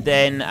jugs, and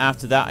then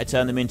after that I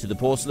turn them into the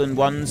porcelain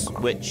ones,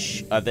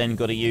 which I've then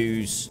got to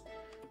use...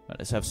 Right,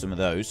 let's have some of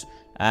those.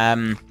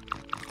 Turn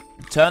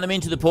them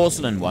into the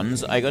porcelain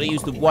ones. I got to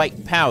use the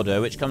white powder,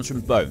 which comes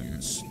from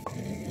bones.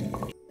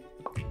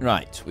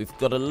 Right, we've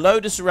got a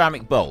load of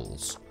ceramic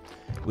bowls.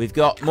 We've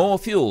got more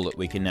fuel that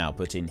we can now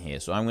put in here,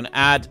 so I'm going to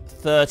add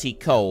 30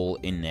 coal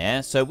in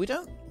there, so we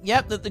don't...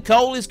 Yep, the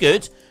coal is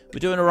good. We're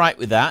doing alright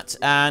with that.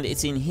 And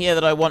it's in here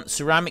that I want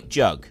ceramic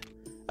jug.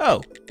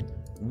 Oh.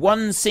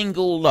 1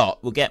 single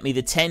lot will get me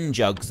the 10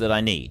 jugs that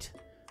I need.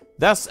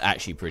 That's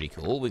actually pretty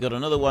cool. We got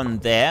another one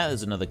there.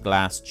 There's another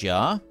glass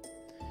jar.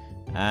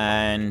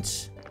 And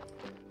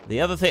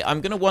the other thing,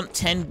 I'm going to want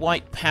 10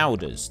 white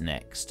powders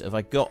next. Have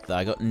I got that?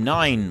 I got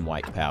 9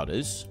 white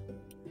powders.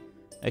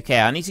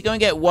 Okay, I need to go and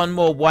get 1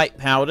 more white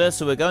powder.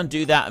 So we're going to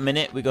do that in a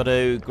minute. We've got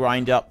to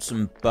grind up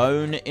some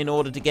bone in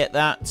order to get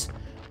that.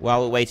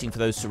 While we're waiting for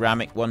those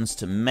ceramic ones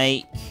to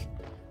make.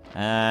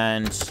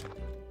 And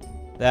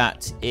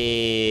that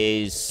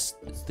is...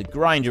 It's the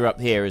grinder up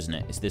here, isn't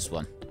it? It's this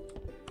one.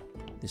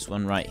 This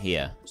one right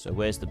here. So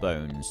where's the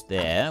bones?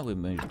 There. We're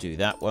going to do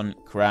that one.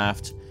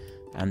 Craft.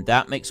 And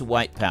that makes a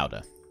white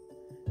powder.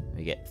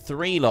 We get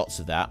 3 lots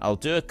of that. I'll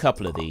do a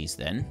couple of these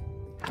then.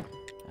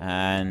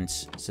 And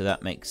so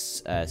that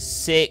makes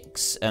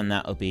 6, and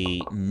that'll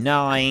be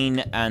 9,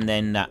 and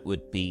then that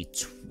would be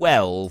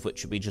 12,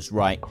 which would be just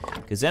right.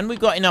 Because then we've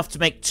got enough to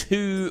make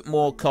 2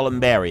 more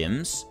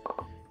columbariums.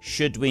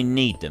 should we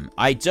need them.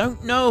 I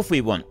don't know if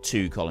we want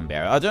 2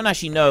 columbariums. I don't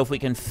actually know if we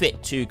can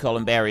fit 2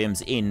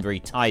 columbariums in very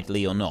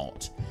tidily or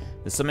not.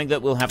 There's something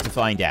that we'll have to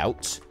find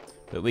out.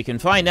 But we can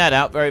find that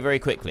out very, very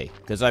quickly.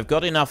 Because I've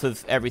got enough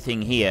of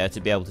everything here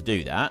to be able to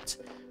do that.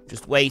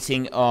 Just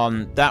waiting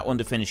on that one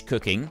to finish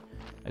cooking.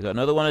 I've got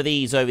another one of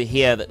these over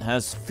here that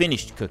has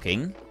finished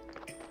cooking.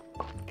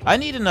 I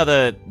need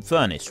another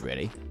furnace,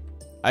 really.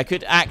 I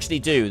could actually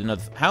do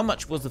another... How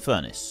much was the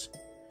furnace?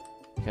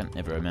 I can't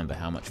ever remember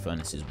how much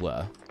furnaces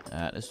were.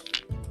 Let's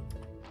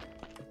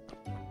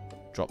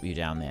drop you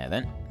down there,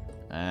 then.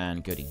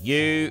 And go to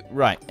you.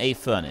 Right, a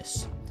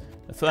furnace.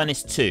 A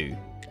furnace 2.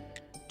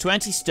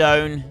 20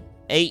 stone,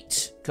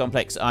 8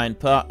 complex iron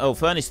parts. Oh,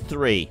 furnace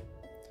 3.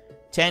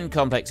 10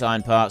 complex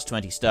iron parts,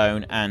 20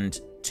 stone, and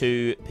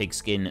 2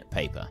 pigskin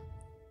paper.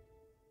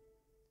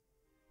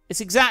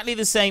 It's exactly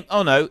the same.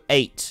 Oh, no,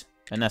 8.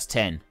 And that's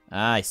 10.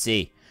 Ah, I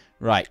see.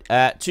 Right,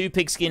 2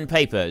 pigskin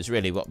paper is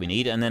really what we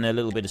need, and then a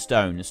little bit of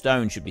stone. The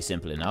stone should be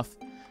simple enough.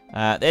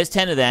 There's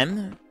 10 of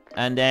them,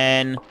 and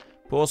then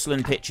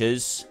porcelain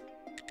pitchers.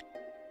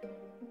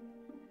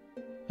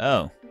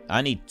 Oh,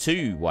 I need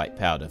 2 white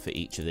powder for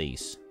each of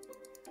these.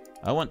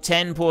 I want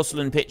 10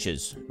 porcelain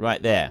pitchers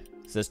right there.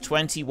 So there's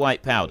 20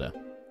 white powder.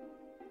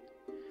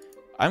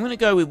 I'm going to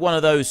go with one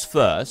of those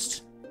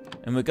first,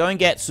 and we're going to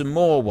get some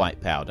more white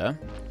powder,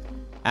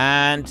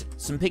 and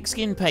some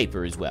pigskin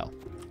paper as well.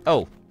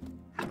 Oh,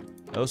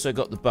 I also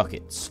got the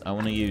buckets. I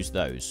want to use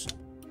those.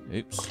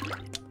 Oops.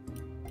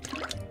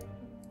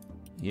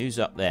 Use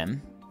up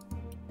them.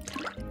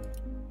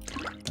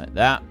 Like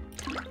that.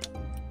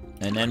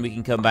 And then we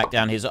can come back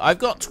down here. So I've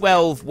got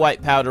 12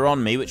 white powder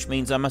on me, which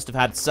means I must have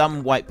had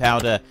some white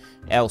powder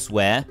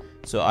elsewhere.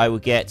 So I will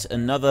get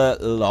another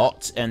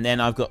lot. And then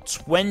I've got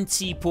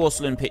 20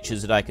 porcelain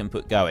pitchers that I can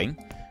put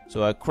going.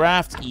 So I'll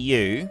craft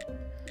you.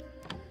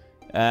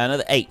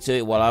 Another 8.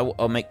 So, well,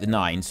 I'll make the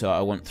 9. So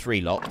I want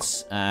 3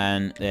 lots.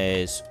 And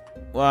there's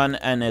 1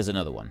 and there's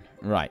another one.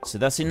 Right, so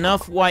that's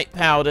enough white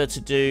powder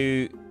to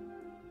do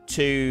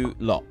 2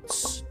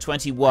 lots.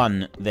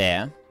 21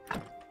 there.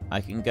 I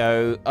can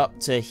go up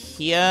to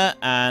here,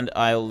 and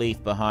I'll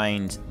leave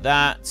behind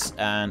that,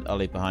 and I'll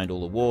leave behind all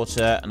the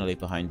water, and I'll leave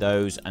behind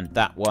those, and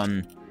that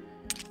one,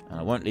 and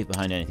I won't leave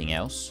behind anything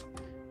else.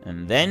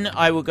 And then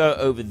I will go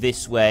over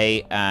this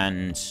way,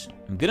 and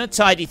I'm going to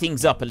tidy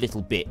things up a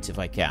little bit if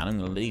I can. I'm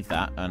going to leave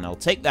that, and I'll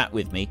take that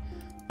with me,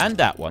 and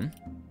that one.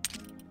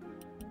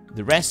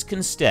 The rest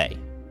can stay.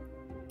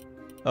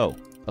 Oh,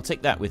 I'll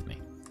take that with me.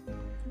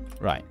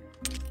 Right.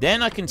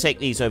 Then I can take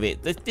these over here.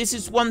 This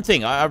is one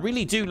thing. I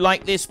really do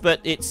like this, but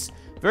it's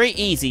very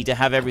easy to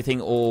have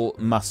everything all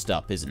mussed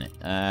up, isn't it?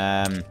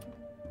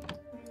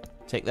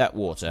 Take that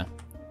water.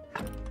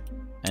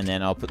 And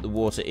then I'll put the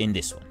water in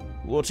this one.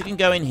 Water can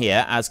go in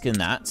here, as can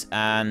that,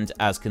 and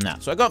as can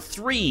that. So I got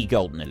 3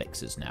 golden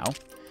elixirs now.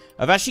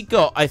 I've actually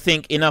got, I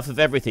think, enough of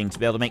everything to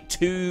be able to make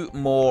 2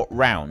 more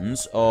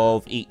rounds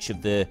of each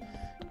of the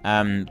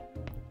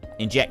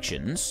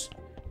injections,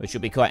 which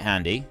will be quite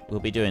handy. We'll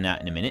be doing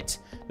that in a minute.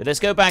 But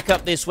let's go back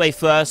up this way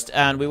first,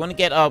 and we want to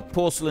get our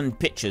porcelain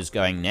pitchers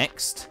going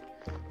next.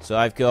 So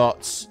I've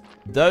got...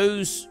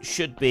 Those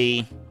should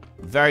be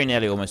very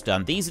nearly almost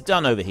done. These are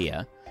done over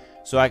here.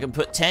 So I can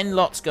put 10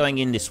 lots going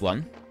in this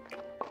one.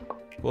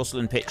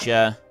 Porcelain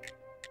pitcher.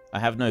 I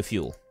have no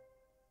fuel.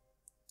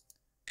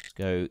 Let's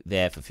go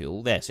there for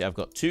fuel. There, see, I've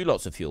got 2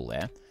 lots of fuel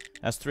there.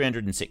 That's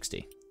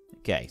 360.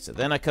 Okay, so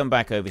then I come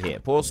back over here.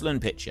 Porcelain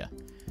pitcher.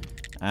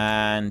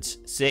 And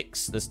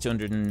 6, that's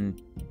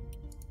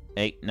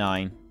 208,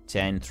 9,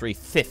 10,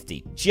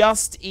 350.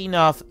 Just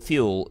enough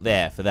fuel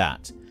there for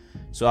that.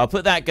 So I'll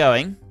put that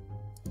going.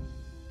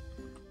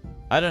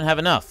 I don't have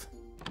enough.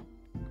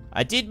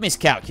 I did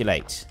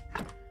miscalculate.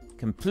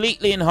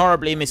 Completely and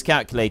horribly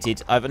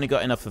miscalculated. I've only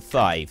got enough for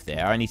 5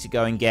 there. I need to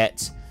go and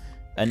get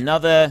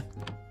another...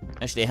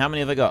 Actually, how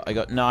many have I got? I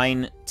got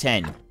 9,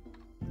 10.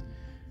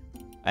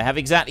 I have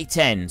exactly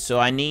 10, so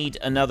I need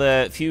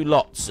another few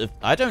lots of...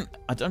 I don't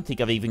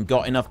think I've even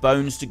got enough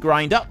bones to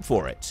grind up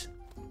for it.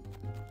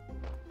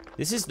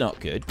 This is not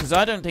good, because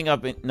I don't think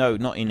I've been... No,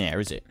 not in there,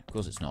 is it? Of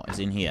course it's not. It's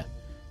in here.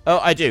 Oh,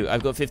 I do.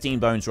 I've got 15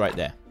 bones right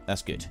there.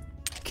 That's good.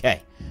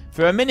 Okay.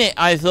 For a minute,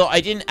 I thought I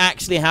didn't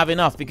actually have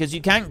enough, because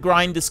you can't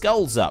grind the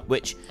skulls up,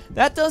 which...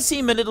 That does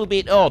seem a little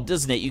bit odd,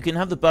 doesn't it? You can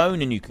have the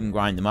bone and you can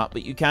grind them up,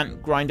 but you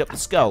can't grind up the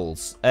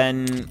skulls.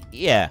 And,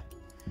 yeah...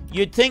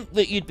 You'd think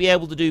that you'd be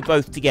able to do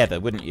both together,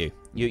 wouldn't you?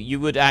 You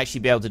would actually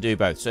be able to do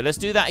both. So let's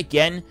do that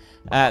again.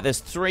 There's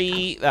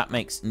 3. That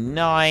makes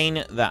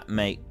 9. That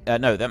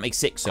makes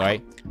 6,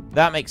 sorry.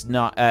 That makes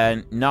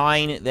 9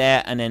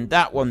 there. And then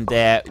that one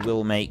there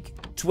will make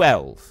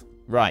 12.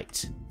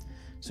 Right.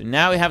 So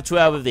now we have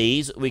 12 of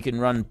these. We can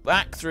run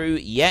back through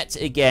yet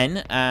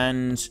again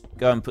and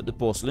go and put the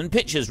porcelain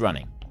pitchers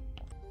running.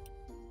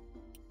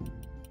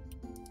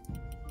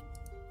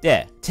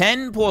 There.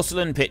 10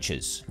 porcelain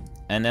pitchers.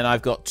 And then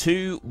I've got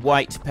 2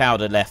 white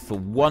powder left for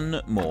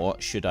 1 more,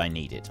 should I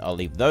need it. I'll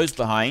leave those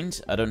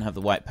behind. I don't have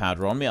the white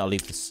powder on me. I'll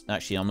leave this...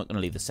 Actually, I'm not going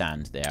to leave the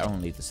sand there. I'll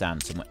leave the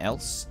sand somewhere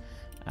else.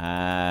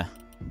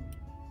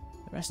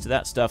 The rest of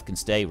that stuff can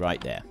stay right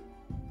there.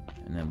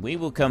 And then we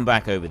will come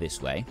back over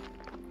this way.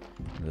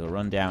 We'll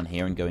run down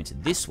here and go into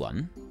this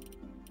one.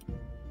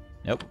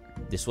 Nope,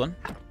 this one.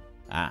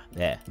 Ah,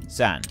 there,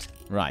 sand.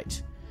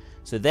 Right.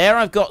 So there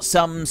I've got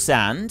some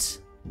sand.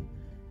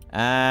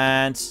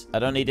 And I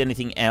don't need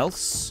anything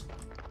else.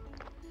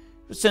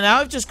 So now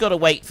I've just got to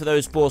wait for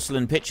those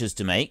porcelain pitchers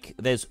to make.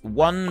 There's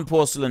one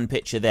porcelain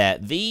pitcher there.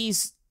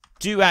 These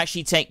do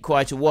actually take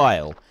quite a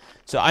while.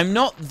 So I'm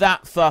not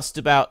that fussed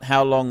about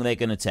how long they're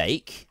going to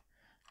take.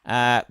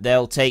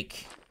 They'll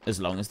take as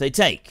long as they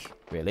take,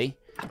 really.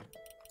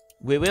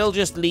 We will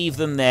just leave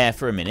them there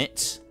for a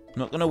minute.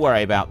 Not going to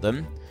worry about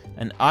them.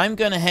 And I'm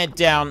going to head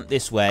down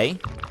this way.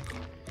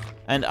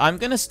 And I'm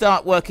going to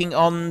start working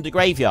on the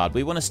graveyard.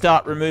 We want to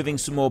start removing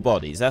some more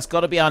bodies. That's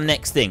got to be our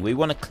next thing. We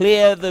want to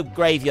clear the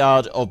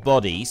graveyard of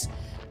bodies,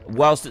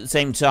 whilst at the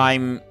same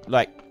time,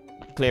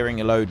 like,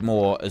 clearing a load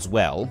more as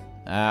well.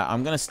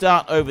 I'm going to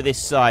start over this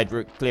side,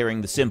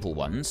 clearing the simple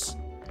ones.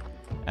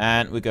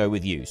 And we'll go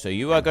with you. So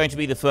you are going to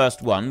be the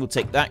first one. We'll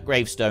take that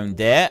gravestone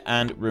there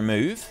and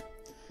remove.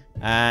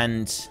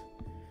 And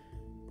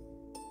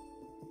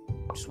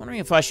just wondering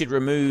if I should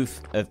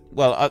remove...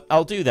 well,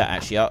 I'll do that,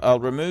 actually. I'll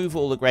remove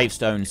all the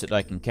gravestones that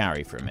I can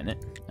carry for a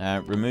minute.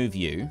 Remove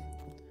you.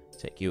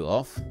 Take you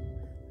off.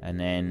 And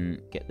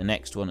then get the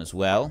next one as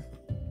well.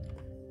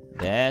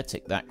 There,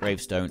 take that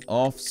gravestone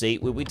off. See,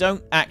 we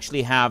don't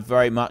actually have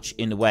very much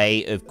in the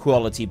way of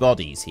quality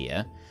bodies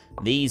here.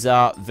 These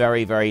are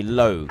very, very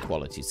low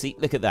quality. See,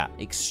 look at that.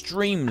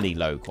 Extremely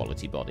low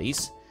quality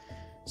bodies.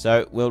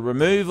 So we'll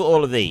remove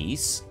all of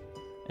these.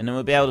 And then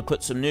we'll be able to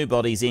put some new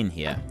bodies in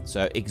here.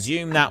 So,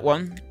 exhume that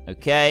one.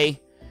 Okay.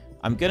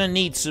 I'm going to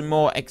need some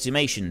more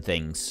exhumation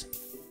things.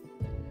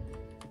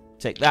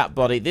 Take that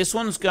body. This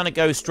one's going to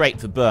go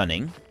straight for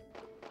burning.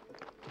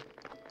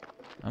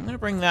 I'm going to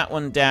bring that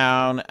one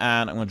down,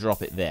 and I'm going to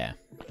drop it there.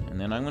 And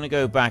then I'm going to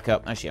go back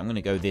up. Actually, I'm going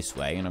to go this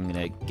way, and I'm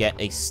going to get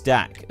a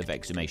stack of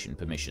exhumation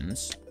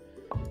permissions.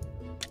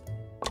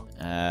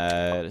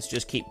 Let's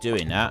just keep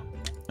doing that.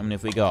 How many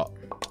have we got?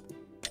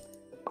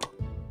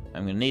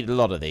 I'm going to need a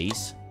lot of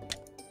these.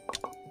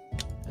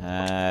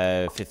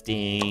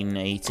 15,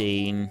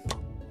 18,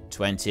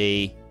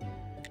 20.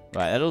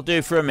 Right, that'll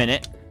do for a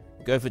minute.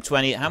 Go for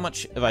 20. How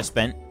much have I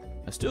spent?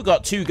 I've still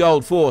got 2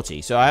 gold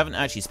 40, so I haven't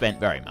actually spent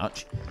very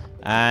much.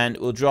 And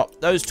we'll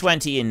drop those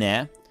 20 in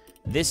there.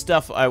 This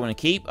stuff I want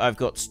to keep. I've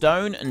got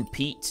stone and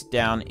peat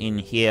down in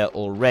here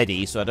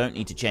already, so I don't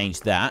need to change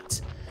that.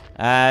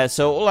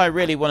 So all I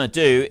really want to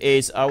do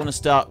is I want to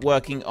start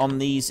working on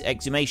these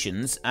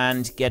exhumations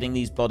and getting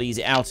these bodies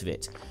out of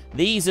it.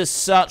 These are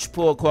such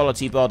poor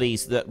quality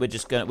bodies that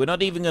we're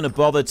not even going to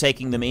bother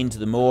taking them into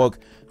the morgue.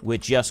 We're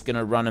just going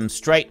to run them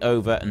straight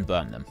over and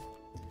burn them.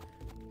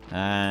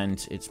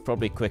 And it's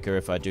probably quicker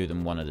if I do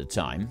them one at a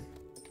time.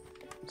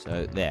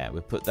 So there,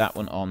 we'll put that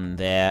one on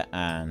there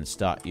and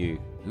start you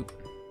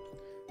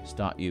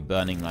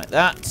burning like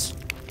that.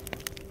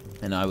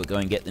 And I will go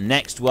and get the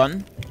next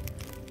one.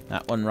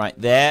 That one right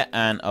there,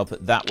 and I'll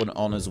put that one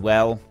on as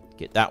well.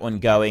 Get that one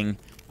going.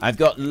 I've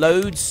got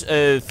loads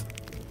of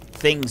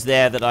things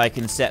there that I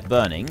can set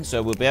burning,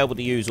 so we'll be able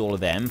to use all of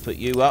them. Put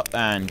you up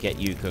and get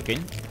you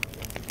cooking.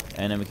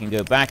 And then we can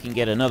go back and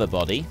get another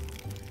body.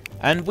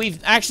 And we've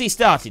actually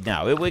started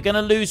now. We're going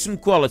to lose some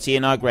quality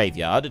in our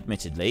graveyard,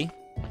 admittedly.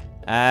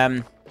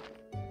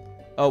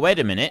 Oh, wait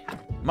a minute.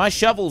 My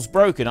shovel's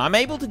broken. I'm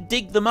able to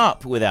dig them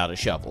up without a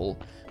shovel,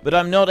 but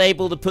I'm not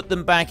able to put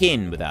them back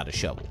in without a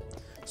shovel.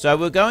 So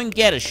we'll go and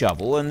get a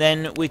shovel, and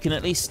then we can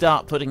at least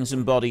start putting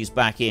some bodies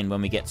back in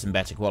when we get some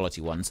better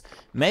quality ones.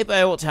 Maybe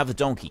I ought to have the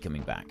donkey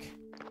coming back.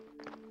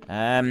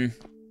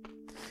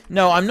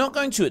 No, I'm not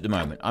going to at the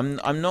moment.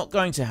 I'm not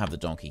going to have the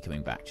donkey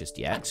coming back just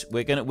yet.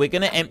 We're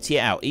gonna empty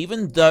it out,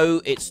 even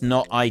though it's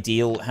not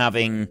ideal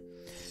having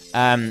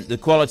the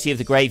quality of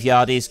the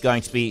graveyard is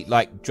going to be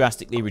like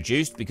drastically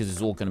reduced because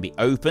it's all going to be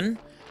open.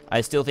 I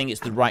still think it's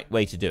the right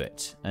way to do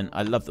it. And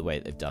I love the way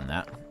they've done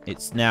that.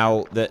 It's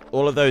now that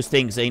all of those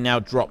things, they now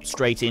drop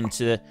straight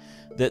into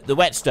the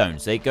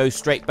whetstones. They go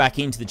straight back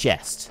into the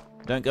chest.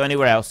 Don't go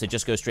anywhere else. They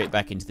just go straight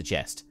back into the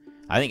chest.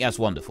 I think that's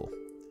wonderful.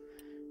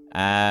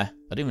 I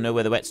don't even know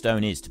where the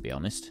whetstone is, to be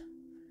honest.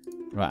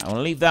 Right, I want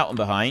to leave that one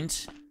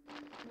behind.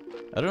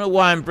 I don't know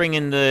why I'm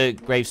bringing the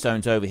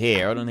gravestones over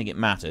here. I don't think it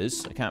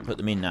matters. I can't put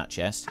them in that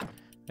chest.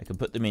 I can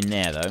put them in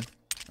there, though.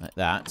 Like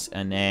that.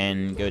 And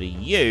then go to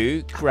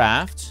you,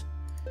 craft.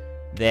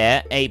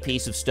 There, a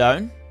piece of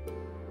stone.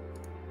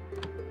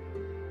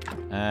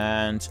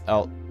 And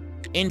I'll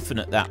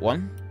infinite that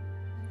one.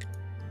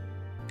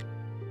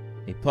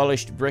 A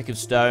polished brick of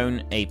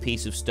stone, a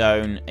piece of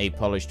stone, a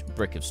polished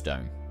brick of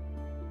stone.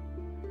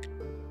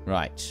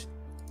 Right.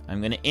 I'm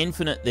going to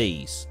infinite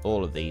these,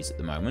 all of these at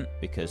the moment,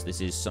 because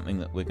this is something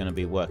that we're going to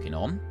be working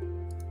on.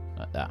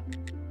 Like that.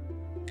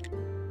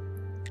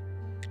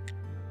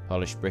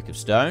 Polished brick of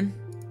stone.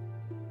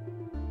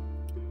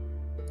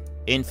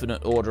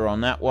 Infinite order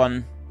on that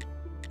one.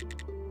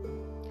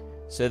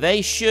 So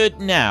they should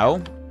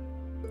now...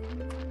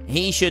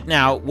 He should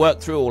now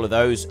work through all of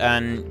those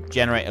and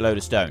generate a load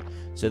of stone.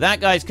 So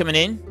that guy's coming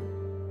in.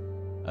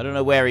 I don't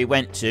know where he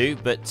went to,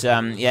 but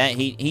yeah,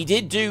 he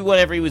did do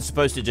whatever he was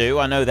supposed to do.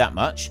 I know that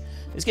much.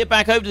 Let's get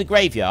back over to the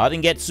graveyard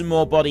and get some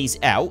more bodies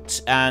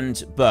out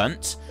and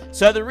burnt.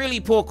 So the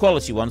really poor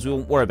quality ones we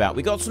won't worry about.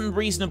 We got some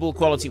reasonable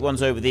quality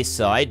ones over this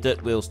side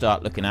that we'll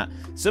start looking at.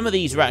 Some of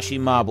these are actually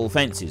marble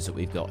fences that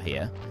we've got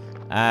here.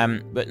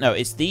 But no,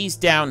 it's these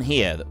down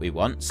here that we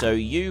want. So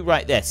you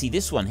right there. See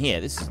this one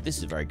here. This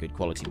is a very good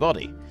quality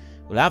body.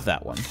 We'll have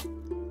that one.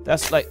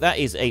 That's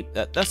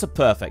a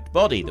perfect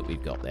body that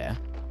we've got there.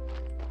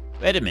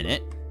 Wait a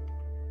minute.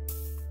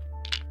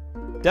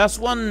 That's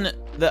one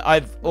that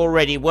I've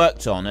already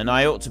worked on, and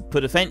I ought to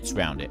put a fence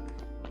around it.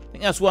 I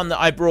think that's one that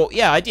I brought.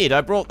 Yeah, I did.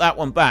 I brought that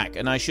one back,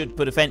 and I should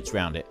put a fence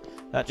around it.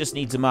 That just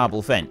needs a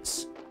marble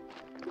fence.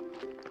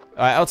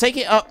 Alright, I'll take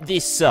it up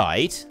this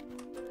side,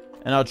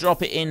 and I'll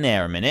drop it in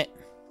there a minute.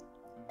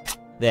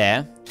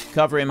 There.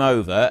 Cover him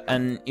over,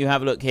 and you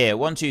have a look here.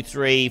 1, 2,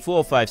 3,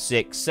 4, 5,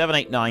 6, 7,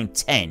 8, 9,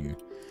 10.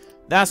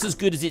 That's as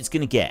good as it's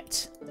going to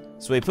get.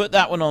 So we put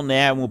that one on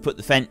there, and we'll put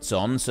the fence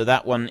on, so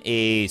that one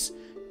is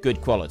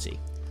good quality.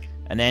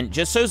 And then,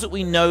 just so that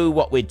we know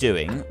what we're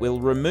doing, we'll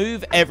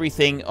remove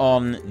everything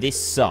on this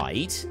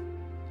side.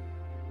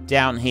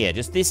 Down here.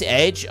 Just this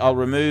edge, I'll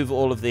remove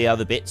all of the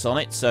other bits on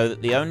it, so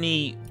that the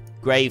only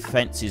grave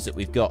fences that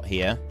we've got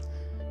here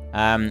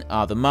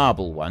are the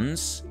marble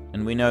ones.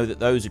 And we know that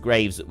those are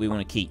graves that we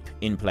want to keep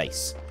in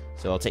place.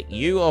 So I'll take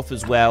you off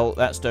as well.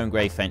 That stone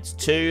grave fence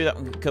too, that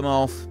one can come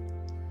off.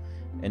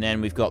 And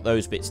then we've got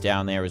those bits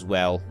down there as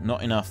well.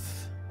 Not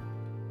enough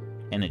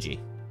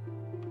energy.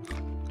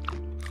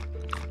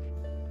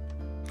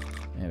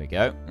 There we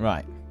go.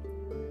 Right.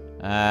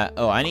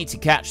 Oh, I need to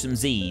catch some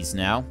Z's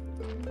now.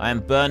 I am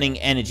burning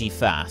energy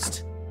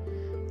fast.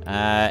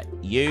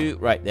 You,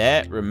 right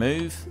there,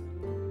 remove.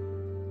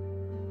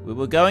 We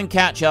will go and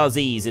catch our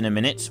Z's in a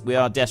minute. We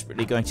are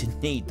desperately going to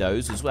need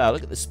those as well.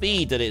 Look at the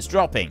speed that it's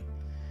dropping.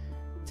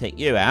 Take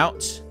you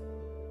out.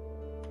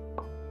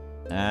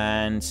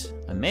 And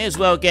I may as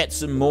well get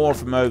some more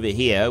from over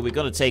here. We've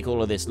got to take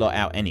all of this lot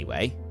out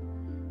anyway.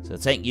 So I'll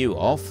take you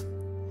off.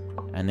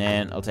 And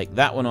then I'll take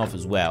that one off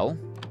as well.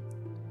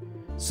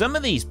 Some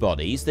of these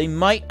bodies, they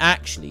might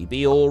actually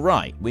be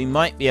alright. We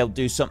might be able to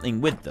do something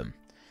with them.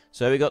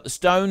 So we got the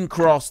stone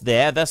cross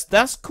there.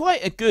 That's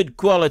quite a good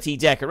quality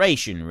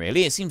decoration,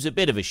 really. It seems a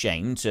bit of a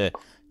shame to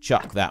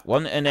chuck that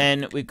one. And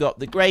then we've got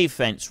the grave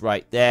fence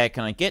right there.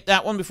 Can I get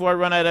that one before I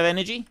run out of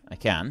energy? I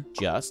can,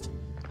 just.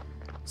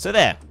 So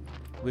there.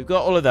 We've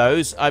got all of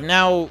those. I've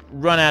now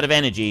run out of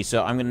energy,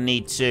 so I'm going to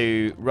need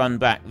to run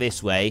back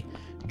this way.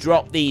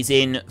 Drop these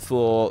in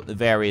for the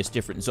various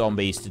different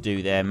zombies to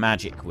do their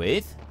magic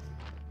with.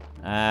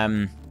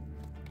 I'm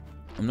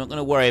not going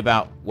to worry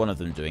about one of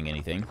them doing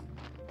anything.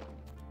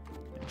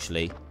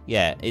 Actually,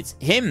 yeah, it's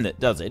him that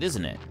does it,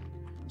 isn't it?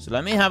 So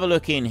let me have a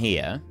look in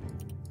here.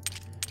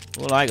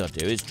 All I got to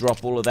do is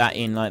drop all of that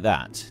in like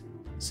that.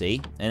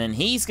 See? And then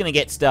he's going to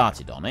get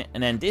started on it.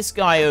 And then this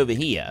guy over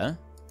here,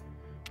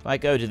 if I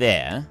go to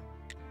there,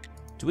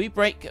 do we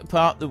break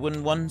apart the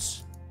wooden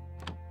ones?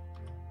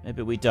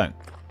 Maybe we don't.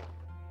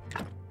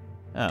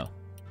 Oh.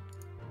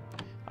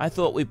 I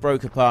thought we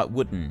broke apart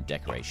wooden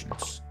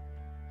decorations.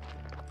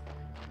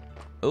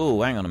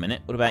 Oh, hang on a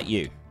minute. What about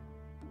you?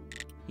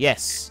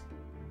 Yes.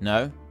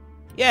 No.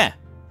 Yeah.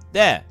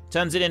 There.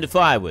 Turns it into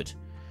firewood.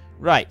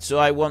 Right, so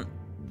I want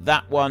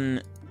that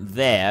one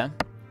there.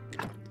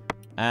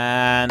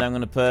 And I'm going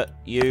to put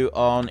you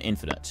on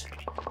infinite.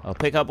 I'll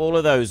pick up all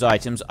of those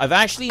items. I've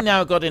actually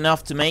now got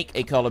enough to make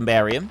a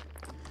columbarium.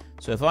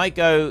 So if I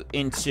go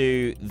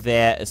into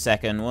there a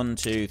second. 1,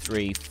 2,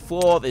 3,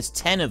 4. There's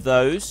 10 of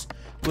those.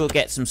 We'll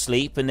get some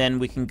sleep, and then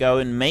we can go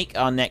and make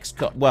our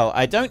next... Well,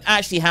 I don't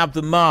actually have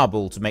the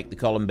marble to make the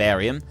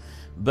columbarium,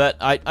 but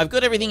I've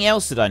got everything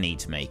else that I need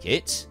to make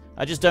it.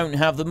 I just don't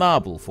have the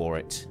marble for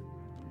it.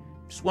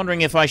 Just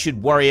wondering if I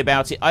should worry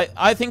about it.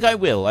 I think I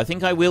will. I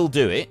think I will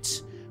do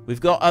it.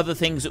 We've got other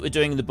things that we're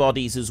doing in the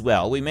bodies as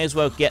well. We may as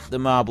well get the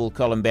marble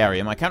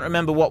columbarium. I can't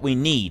remember what we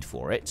need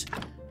for it.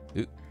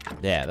 Ooh,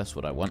 there, that's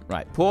what I want.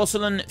 Right,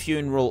 porcelain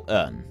funeral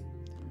urn.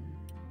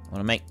 I want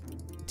to make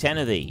 10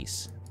 of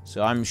these.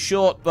 So I'm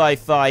short by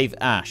 5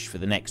 ash for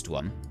the next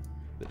one.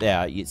 But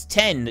there, it's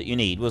 10 that you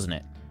need, wasn't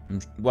it?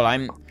 Well,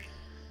 I'm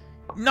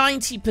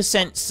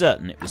 90%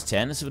 certain it was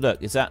 10. Let's have a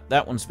look. Is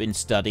that one's been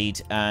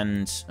studied,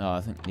 and I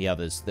think the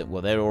others,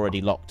 well, they're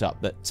already locked up.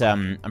 But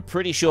I'm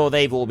pretty sure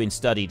they've all been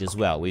studied as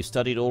well. We've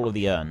studied all of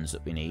the urns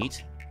that we need.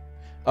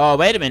 Oh,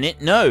 wait a minute.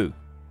 No.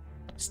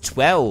 It's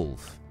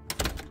 12.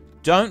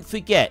 Don't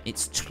forget,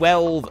 it's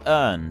 12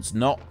 urns,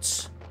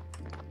 not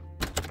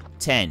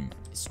 10.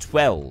 It's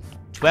 12.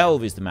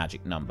 12 is the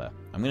magic number.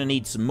 I'm going to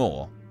need some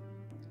more.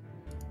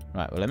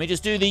 Right, well, let me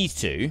just do these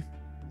two.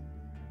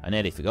 I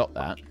nearly forgot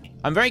that.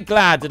 I'm very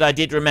glad that I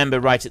did remember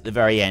right at the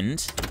very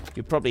end.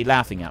 You're probably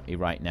laughing at me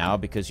right now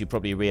because you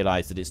probably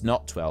realise that it's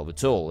not 12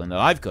 at all and that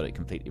I've got it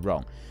completely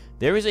wrong.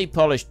 There is a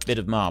polished bit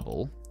of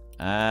marble.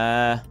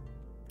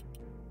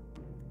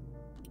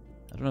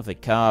 I don't know if a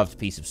carved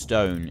piece of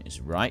stone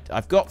is right.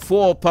 I've got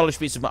 4 polished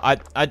pieces of...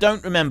 I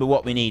don't remember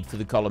what we need for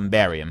the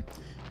columbarium.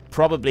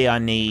 Probably I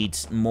need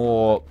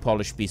more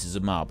polished pieces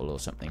of marble or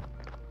something.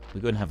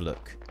 We'll go and have a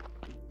look.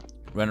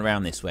 Run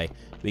around this way.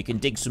 We can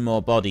dig some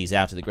more bodies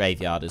out of the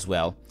graveyard as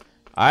well.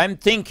 I'm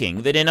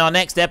thinking that in our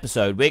next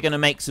episode, we're going to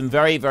make some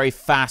very, very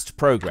fast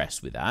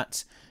progress with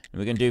that. And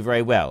we're going to do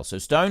very well. So,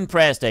 stone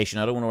prayer station.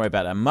 I don't want to worry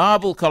about that.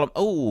 Marble column.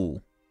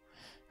 Oh.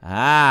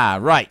 Ah,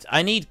 right.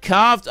 I need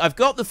carved... I've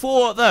got the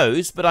 4 of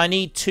those, but I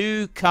need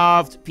 2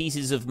 carved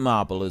pieces of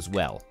marble as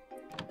well.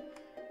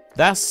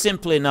 That's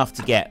simple enough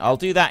to get. I'll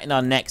do that in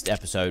our next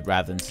episode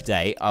rather than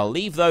today. I'll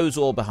leave those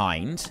all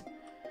behind.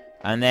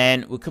 And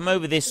then we'll come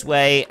over this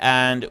way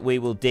and we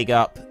will dig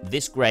up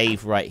this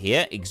grave right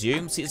here.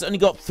 Exhume. See, it's only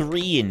got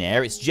 3 in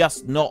there. It's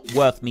just not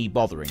worth me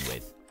bothering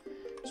with.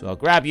 So I'll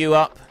grab you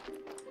up.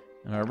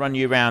 And I'll run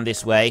you around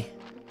this way.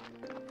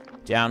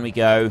 Down we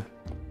go.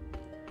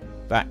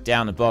 Back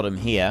down the bottom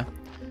here.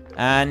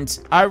 And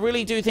I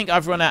really do think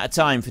I've run out of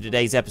time for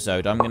today's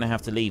episode. I'm going to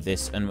have to leave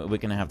this and we're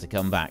going to have to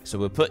come back. So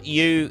we'll put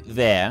you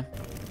there.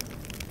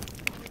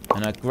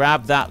 And I'll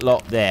grab that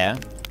lot there.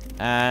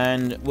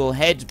 And we'll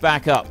head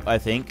back up, I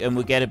think, and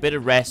we'll get a bit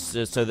of rest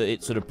so that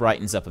it sort of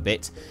brightens up a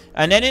bit.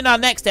 And then in our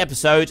next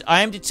episode,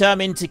 I am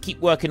determined to keep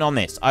working on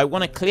this. I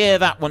want to clear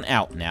that one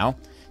out now.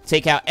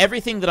 Take out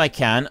everything that I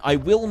can. I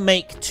will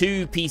make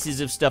 2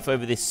 pieces of stuff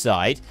over this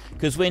side,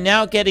 because we're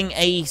now getting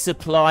a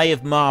supply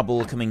of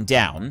marble coming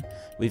down.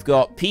 We've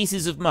got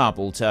pieces of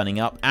marble turning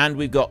up, and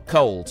we've got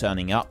coal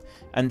turning up.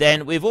 And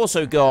then we've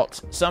also got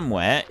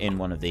somewhere in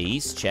one of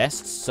these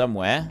chests,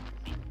 somewhere,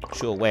 not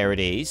sure where it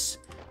is,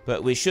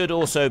 but we should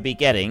also be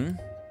getting...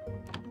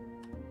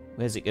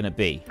 Where's it going to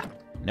be?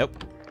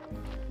 Nope.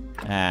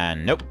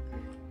 And nope.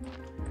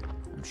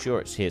 I'm sure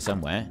it's here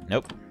somewhere.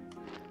 Nope.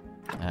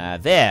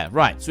 There.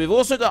 Right. So we've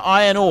also got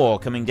iron ore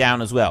coming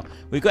down as well.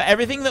 We've got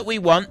everything that we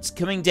want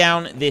coming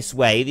down this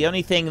way. The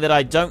only thing that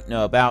I don't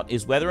know about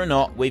is whether or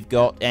not we've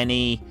got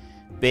any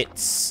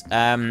bits,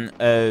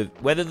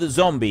 whether the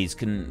zombies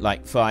can,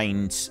 like,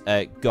 find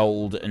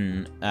gold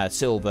and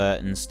silver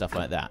and stuff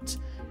like that.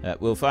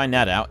 We'll find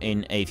that out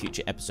in a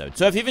future episode.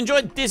 So if you've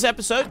enjoyed this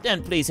episode,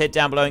 then please head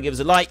down below and give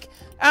us a like.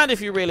 And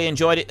if you really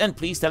enjoyed it, then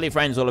please tell your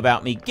friends all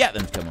about me. Get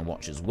them to come and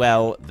watch as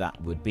well. That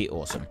would be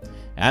awesome.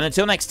 And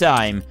until next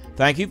time,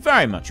 thank you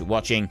very much for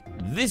watching.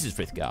 This is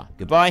Frithgar.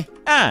 Goodbye,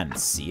 and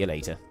see you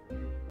later.